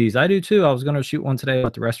journeys. I do too. I was going to shoot one today,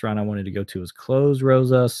 but the restaurant I wanted to go to was closed,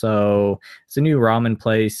 Rosa. So it's a new ramen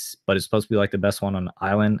place, but it's supposed to be like the best one on the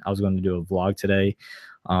island. I was going to do a vlog today,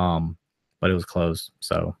 but it was closed.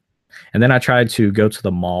 So, and then I tried to go to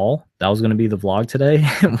the mall. That was going to be the vlog today.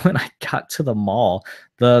 And when I got to the mall,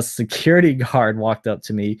 the security guard walked up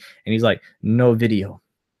to me and he's like, no video.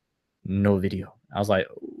 No video. I was like,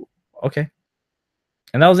 okay.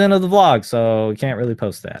 And that was the end of the vlog, so can't really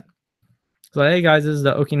post that. So, hey guys, this is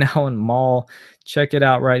the Okinawan Mall. Check it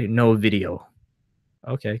out, right? No video.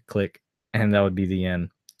 Okay, click. And that would be the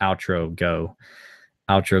end. Outro, go.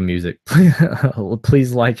 Outro music.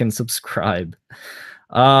 Please like and subscribe.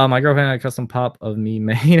 My girlfriend had a custom pop of me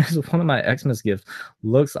made as one of my Xmas gifts.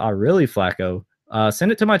 Looks really Flacco.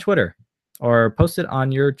 Send it to my Twitter or post it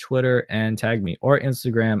on your Twitter and tag me, or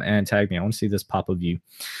Instagram and tag me. I want to see this pop of you.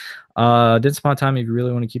 Did spot time. If you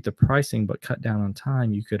really want to keep the pricing but cut down on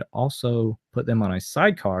time, you could also put them on a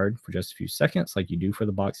side card for just a few seconds like you do for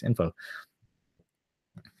the box info.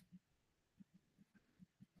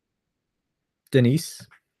 Denise.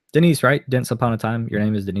 Denise, right? Dance Upon a Time. Your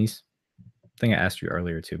name is Denise. I think I asked you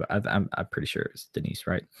earlier too, but I'm pretty sure it's Denise,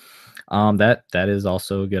 right? That is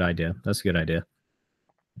also a good idea. That's a good idea.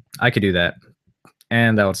 I could do that,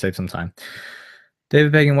 and that would save some time.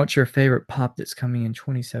 David Pagan, what's your favorite pop that's coming in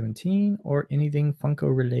 2017 or anything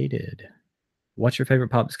Funko related? What's your favorite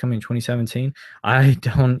pop that's coming in 2017? I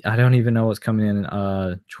don't even know what's coming in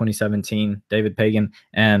 2017, David Pagan.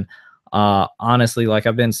 And honestly, like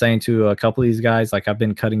I've been saying to a couple of these guys, like I've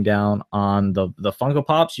been cutting down on the Funko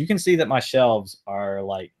Pops. You can see that my shelves are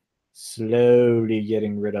like slowly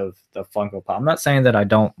getting rid of the Funko Pop. I'm not saying that I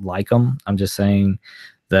don't like them. I'm just saying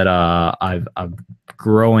that I'm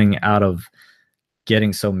growing out of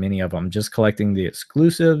getting so many of them, just collecting the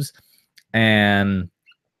exclusives and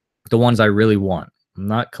the ones I really want. I'm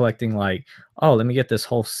not collecting like, oh, let me get this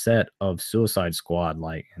whole set of Suicide Squad,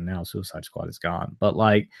 like, and now Suicide Squad is gone. But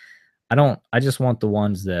like, I just want the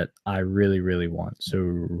ones that I really, really want.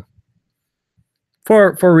 So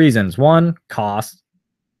for reasons. One, cost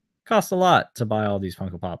a lot to buy all these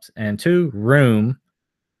Funko Pops. And two, room,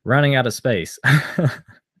 running out of space.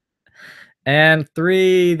 And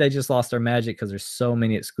three, they just lost their magic because there's so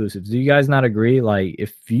many exclusives. Do you guys not agree? Like,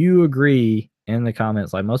 if you agree in the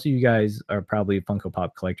comments, like most of you guys are probably Funko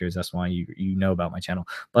Pop collectors. That's why you know about my channel.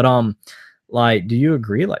 But like, do you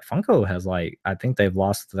agree? Like, Funko has like, I think they've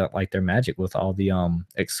lost that like their magic with all the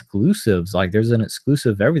exclusives. Like, there's an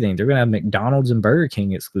exclusive everything. They're gonna have McDonald's and Burger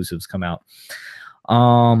King exclusives come out.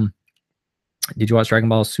 Did you watch Dragon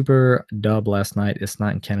Ball Super Dub last night? It's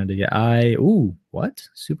not in Canada yet. What?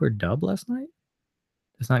 Super Dub last night?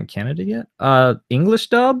 It's not in Canada yet? English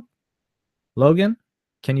dub? Logan,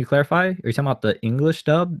 can you clarify? Are you talking about the English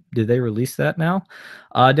dub? Did they release that now?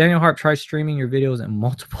 Daniel Harp, try streaming your videos in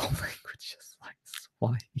multiple languages like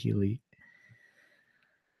Swahili.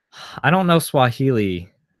 I don't know Swahili,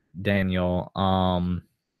 Daniel. I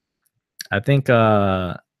think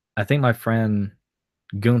my friend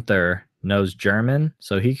Gunther knows German,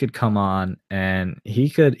 so he could come on and he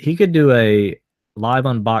could do a live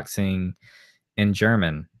unboxing in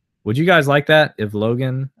German. Would you guys like that if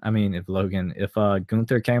Gunther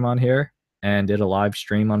came on here and did a live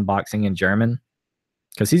stream unboxing in German?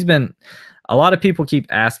 Because a lot of people keep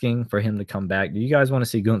asking for him to come back. Do you guys want to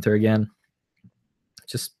see Gunther again?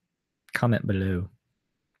 Just comment below.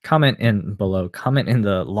 Comment in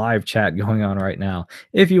the live chat going on right now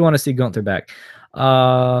if you want to see Gunther back.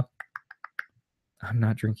 I'm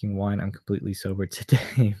not drinking wine. I'm completely sober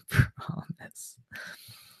today. Promise.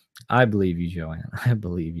 I believe you, Joanne. I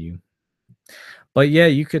believe you. But yeah,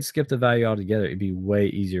 you could skip the value altogether. It'd be way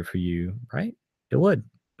easier for you, right? It would.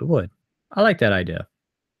 It would. I like that idea.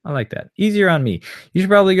 I like that. Easier on me. You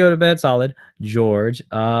should probably go to bed, solid. George.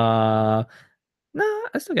 No,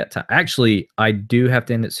 I still got time. Actually, I do have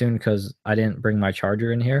to end it soon because I didn't bring my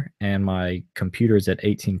charger in here and my computer's at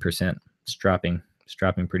 18%. It's dropping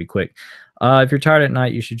pretty quick. If you're tired at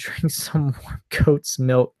night, you should drink some warm goat's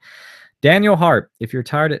milk. Daniel Hart, if you're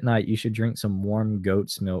tired at night, you should drink some warm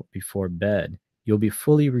goat's milk before bed. You'll be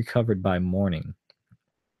fully recovered by morning.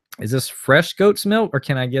 Is this fresh goat's milk or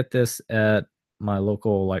can I get this at my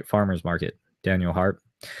local like farmer's market? Daniel Hart.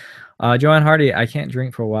 Joanne Hardy, I can't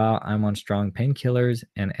drink for a while. I'm on strong painkillers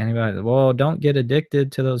and antibiotics. Well, don't get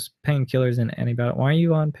addicted to those painkillers and antibiotics. Why are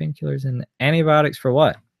you on painkillers and antibiotics for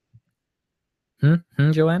what?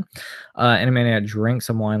 Joanne? Animaniac, drank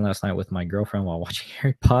some wine last night with my girlfriend while watching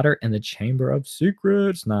Harry Potter and the Chamber of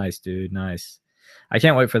Secrets. Nice, dude. Nice. I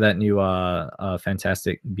can't wait for that new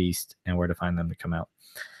Fantastic Beast and Where to Find Them to come out.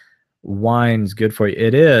 Wine's good for you.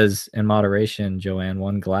 It is in moderation, Joanne.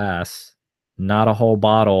 One glass, not a whole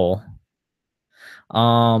bottle.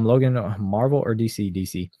 Logan, Marvel or DC?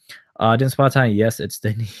 DC. Didn't spot time. Yes, it's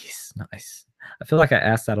Denise. Nice. I feel like I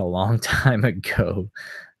asked that a long time ago.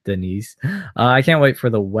 Denise. I can't wait for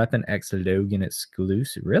the Weapon X Logan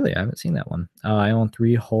exclusive. Really? I haven't seen that one. I own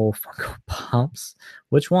 3 whole Funko Pops.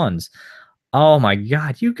 Which ones? Oh my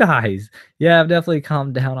god, you guys. Yeah, I've definitely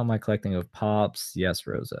calmed down on my collecting of Pops. Yes,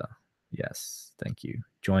 Rosa. Yes, thank you.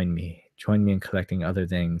 Join me. Join me in collecting other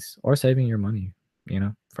things or saving your money,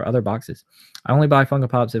 for other boxes. I only buy Funko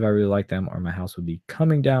Pops if I really like them or my house would be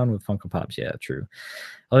coming down with Funko Pops. Yeah, true.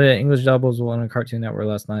 Oh yeah, English Doubles won on Cartoon Network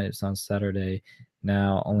last night. It's on Saturday.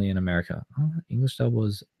 Now only in America. English Dub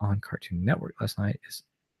was on Cartoon Network last night. It's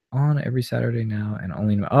on every Saturday now and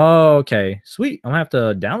only in... Oh, okay. Sweet. I'm going to have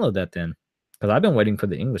to download that then because I've been waiting for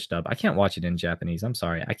the English dub. I can't watch it in Japanese. I'm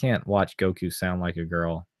sorry. I can't watch Goku sound like a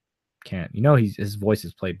girl. Can't. His voice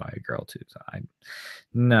is played by a girl too. So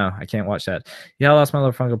I can't watch that. Yeah, I lost my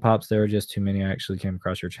little Funko Pops. There were just too many. I actually came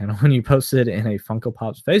across your channel when you posted in a Funko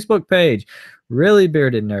Pops Facebook page. Really,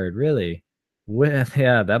 Bearded Nerd. Really? With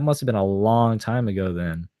yeah, that must have been a long time ago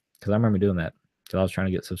then, because I remember doing that because I was trying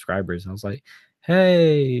to get subscribers. I was like,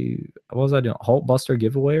 "Hey, what was I doing? Hulk Buster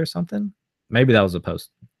giveaway or something?" Maybe that was a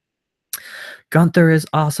post. Gunther is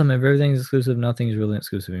awesome. If everything's exclusive, nothing's really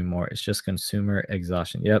exclusive anymore. It's just consumer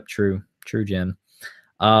exhaustion. Yep, true. True, Jen.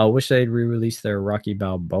 Wish they'd re-release their Rocky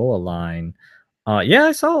Balboa line. Yeah,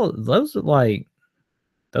 I saw those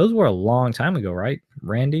those were a long time ago, right,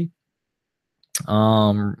 Randy?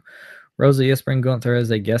 Um, Rosa, yes, bring Gunther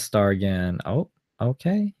as a guest star again. Oh,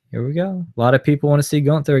 okay. Here we go. A lot of people want to see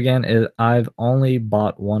Gunther again. I've only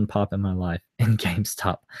bought one pop in my life in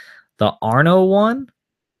GameStop. The Arno one?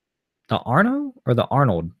 The Arno or the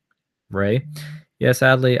Arnold? Ray? Yeah,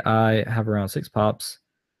 sadly, I have around 6 pops.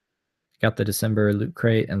 Got the December Loot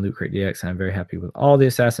Crate and Loot Crate DX, and I'm very happy with all the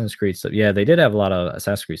Assassin's Creed stuff. Yeah, they did have a lot of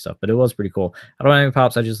Assassin's Creed stuff, but it was pretty cool. I don't have any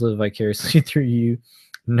pops. I just live vicariously through you.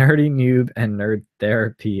 Nerdy noob and nerd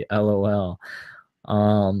therapy. LOL.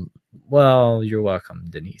 Well, you're welcome,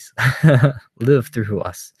 Denise. Live through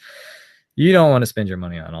us. You don't want to spend your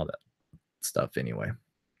money on all that stuff anyway.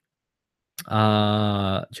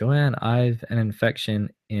 Joanne, I've an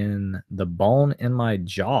infection in the bone in my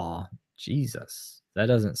jaw. Jesus, that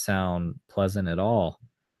doesn't sound pleasant at all.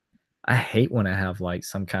 I hate when I have like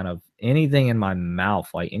some kind of anything in my mouth,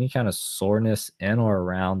 like any kind of soreness in or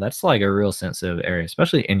around. That's like a real sensitive area,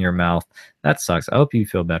 especially in your mouth. That sucks. I hope you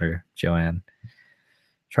feel better, Joanne.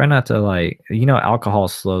 Try not to alcohol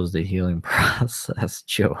slows the healing process,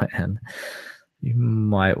 Joanne. You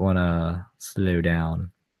might want to slow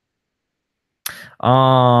down.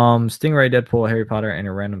 Stingray, Deadpool, Harry Potter, and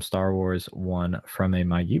a random Star Wars one from a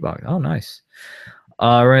My box. Oh, nice.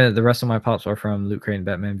 The rest of my pops are from Loot Crate and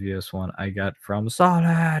Batman VS one I got from Solid.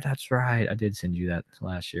 That's right. I did send you that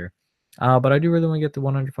last year. But I do really want to get the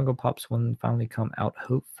 100 Funko Pops when they finally come out,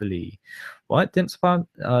 hopefully. What? Didn't spot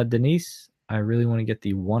Denise? I really want to get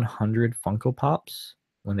the 100 Funko Pops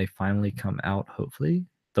when they finally come out, hopefully.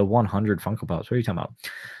 The 100 Funko Pops. What are you talking about?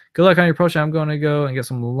 Good luck on your approach. I'm going to go and get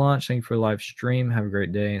some lunch. Thank you for the live stream. Have a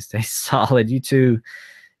great day and stay solid. You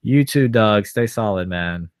too, Doug. Stay solid,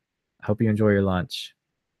 man. Hope you enjoy your lunch.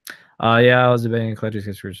 Yeah, I was debating collector's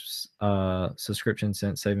subscription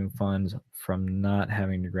since saving funds from not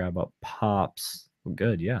having to grab up pops.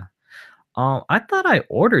 Good, yeah. I thought I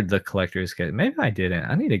ordered the collector's kit. Maybe I didn't.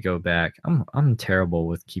 I need to go back. I'm terrible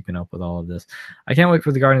with keeping up with all of this. I can't wait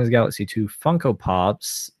for the Guardians of the Galaxy 2 Funko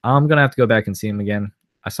Pops. I'm gonna have to go back and see them again.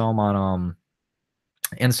 I saw them on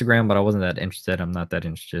Instagram, but I wasn't that interested. I'm not that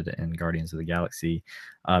interested in Guardians of the Galaxy.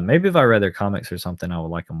 Maybe if I read their comics or something, I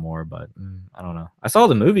would like them more. But I don't know. I saw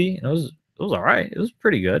the movie, and it was all right. It was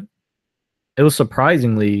pretty good. It was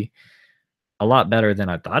surprisingly a lot better than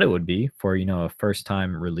I thought it would be for a first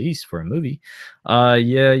time release for a movie.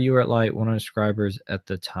 Yeah, you were at like 100 subscribers at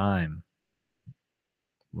the time.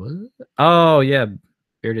 What? Oh yeah,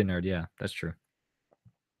 Bearded Nerd. Yeah, that's true.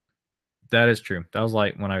 That is true. That was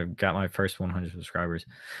like when I got my first 100 subscribers.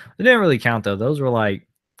 It didn't really count though. Those were like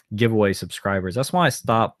giveaway subscribers. That's why I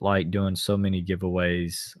stopped like doing so many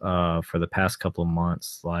giveaways for the past couple of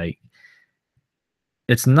months. Like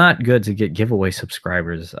it's not good to get giveaway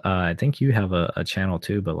subscribers. I think you have a channel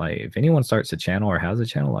too, but like if anyone starts a channel or has a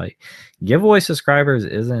channel, like giveaway subscribers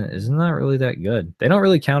isn't that really that good. They don't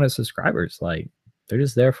really count as subscribers. Like they're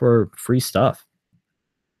just there for free stuff.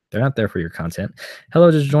 They're not there for your content.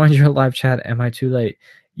 Hello, just joined your live chat. Am I too late?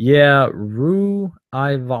 Yeah, Ru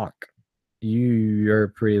Ivok. You're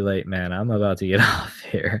pretty late, man. I'm about to get off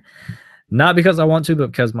here. Not because I want to, but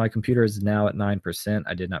because my computer is now at 9%.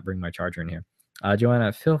 I did not bring my charger in here. Joanna,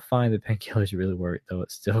 I feel fine. The painkillers really work, though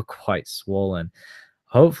it's still quite swollen.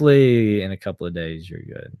 Hopefully, in a couple of days, you're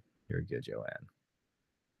good. You're good, Joanne.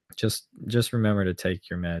 Just remember to take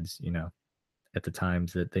your meds, at the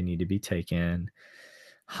times that they need to be taken.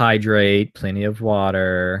 Hydrate, plenty of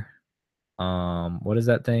water. What is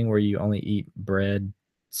that thing where you only eat bread,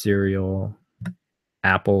 cereal,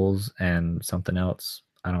 apples, and something else?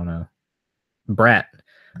 I don't know.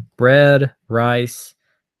 Bread, rice,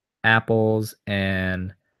 apples,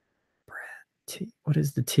 and tea. What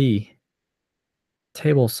is the tea?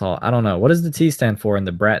 Table salt. I don't know. What does the T stand for in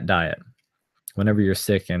the brat diet? Whenever you're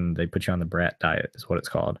sick and they put you on the brat diet is what it's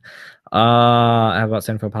called. I have about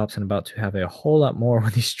 74 pops and about to have a whole lot more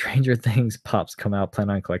when these Stranger Things pops come out. Plan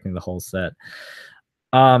on collecting the whole set.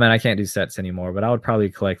 And I can't do sets anymore, but I would probably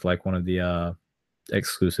collect like one of the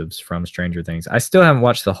exclusives from Stranger Things. I still haven't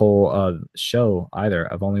watched the whole show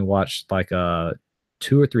either. I've only watched like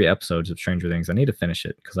 2 or 3 episodes of Stranger Things. I need to finish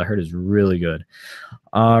it because I heard it's really good.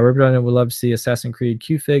 Robert would love to see Assassin's Creed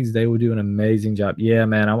Q-Figs. They will do an amazing job. Yeah,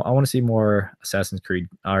 man, I want to see more Assassin's Creed,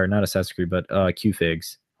 or not Assassin's Creed, but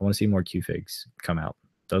Q-Figs. I want to see more Q figs come out.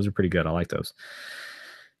 Those are pretty good. I like those.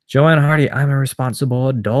 Joanne Hardy, I'm a responsible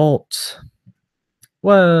adult.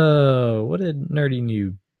 Whoa, what did Nerdy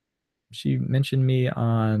Noob? She mentioned me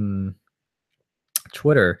on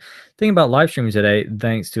Twitter. Thinking about live streaming today,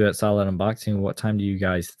 thanks to that solid unboxing. What time do you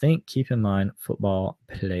guys think? Keep in mind football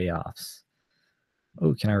playoffs.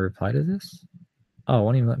 Oh, can I reply to this? Oh, it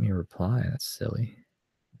won't even let me reply. That's silly.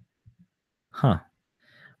 Huh.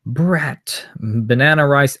 Brat. Banana,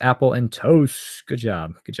 rice, apple, and toast. Good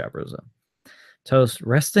job. Good job, Rosa. Toast.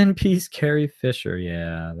 Rest in peace, Carrie Fisher.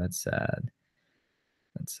 Yeah, that's sad.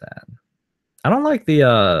 That's sad. I don't like the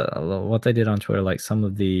what they did on Twitter. Like some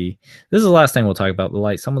of the, this is the last thing we'll talk about, but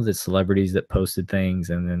like some of the celebrities that posted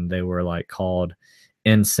things and then they were like called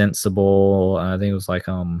insensible. I think it was like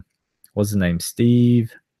what's his name?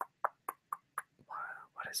 Steve.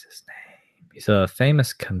 What is his name? He's a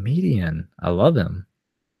famous comedian. I love him.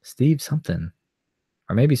 Steve something.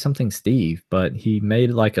 Or maybe something Steve, but he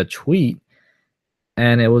made like a tweet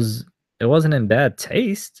and it wasn't in bad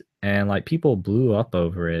taste and like people blew up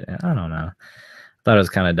over it. And I don't know. I thought it was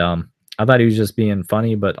kind of dumb. I thought he was just being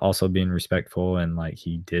funny, but also being respectful and like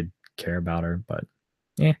he did care about her. But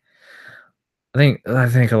yeah, I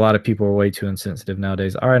think a lot of people are way too insensitive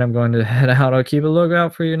nowadays. All right, I'm going to head out. I'll keep a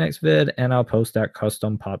lookout for your next vid, and I'll post that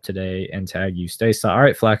custom pop today and tag you. Stay safe. All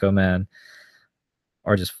right, Flacco man,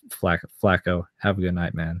 or just Flacco. Have a good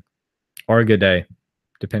night, man, or a good day,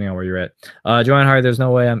 depending on where you're at. Joanne Hardy, there's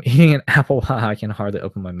no way I'm eating an apple. I can hardly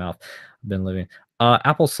open my mouth. I've been living.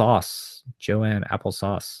 Applesauce. Joanne,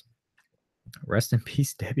 applesauce. Rest in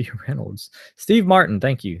peace, Debbie Reynolds. Steve Martin,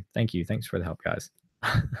 thank you. Thanks for the help, guys.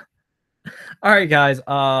 All right, guys.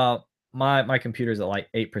 My computer's at like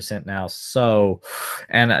 8% now. So,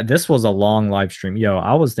 and this was a long live stream. Yo,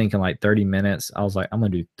 I was thinking like 30 minutes. I was like, I'm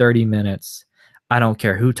gonna do 30 minutes. I don't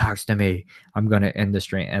care who talks to me. I'm gonna end the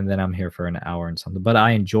stream, and then I'm here for an hour and something. But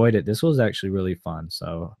I enjoyed it. This was actually really fun.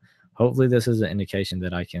 So, hopefully, this is an indication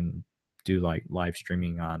that I can do like live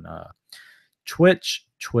streaming on Twitch.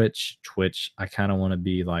 I kind of want to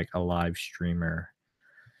be like a live streamer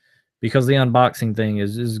because the unboxing thing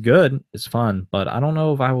is good. It's fun, but I don't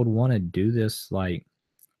know if I would want to do this like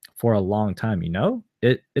for a long time. You know,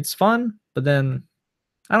 it's fun, but then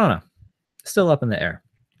I don't know. It's still up in the air.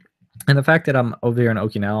 And the fact that I'm over here in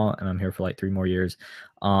Okinawa and I'm here for like 3 more years,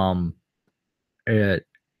 I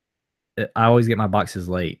always get my boxes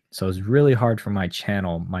late. So it's really hard for my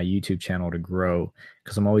channel, my YouTube channel to grow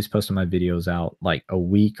because I'm always posting my videos out like a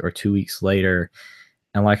week or 2 weeks later.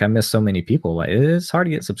 And like I miss so many people. Like it's hard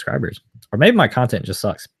to get subscribers. Or maybe my content just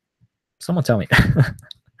sucks. Someone tell me.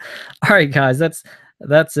 All right, guys. That's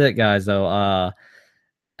it, guys, though.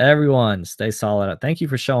 Everyone stay solid. Thank you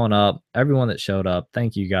for showing up. Everyone that showed up,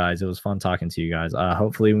 thank you guys. It was fun talking to you guys.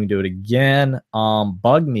 Hopefully we can do it again.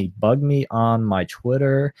 Bug me on my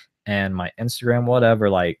Twitter and my Instagram, whatever.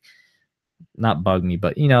 Like, not bug me,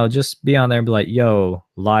 but you know, just be on there and be like, yo,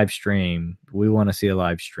 live stream. We want to see a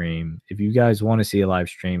live stream. If you guys want to see a live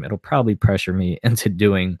stream, it'll probably pressure me into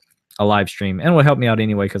doing a live stream and will help me out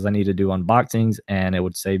anyway because I need to do unboxings and it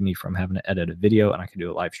would save me from having to edit a video and I can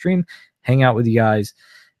do a live stream, hang out with you guys,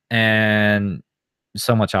 and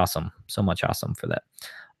so much awesome for that.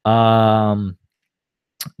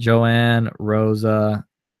 Joanne, Rosa,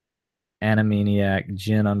 Animaniac,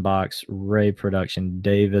 Jen Unbox, Ray Production,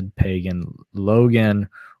 David Pagan, Logan,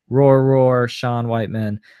 Roar, Sean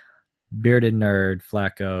Whiteman, Bearded Nerd,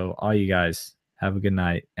 Flacco, all you guys have a good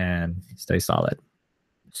night and stay solid.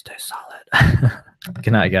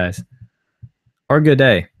 Good night, guys. Or good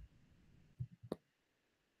day.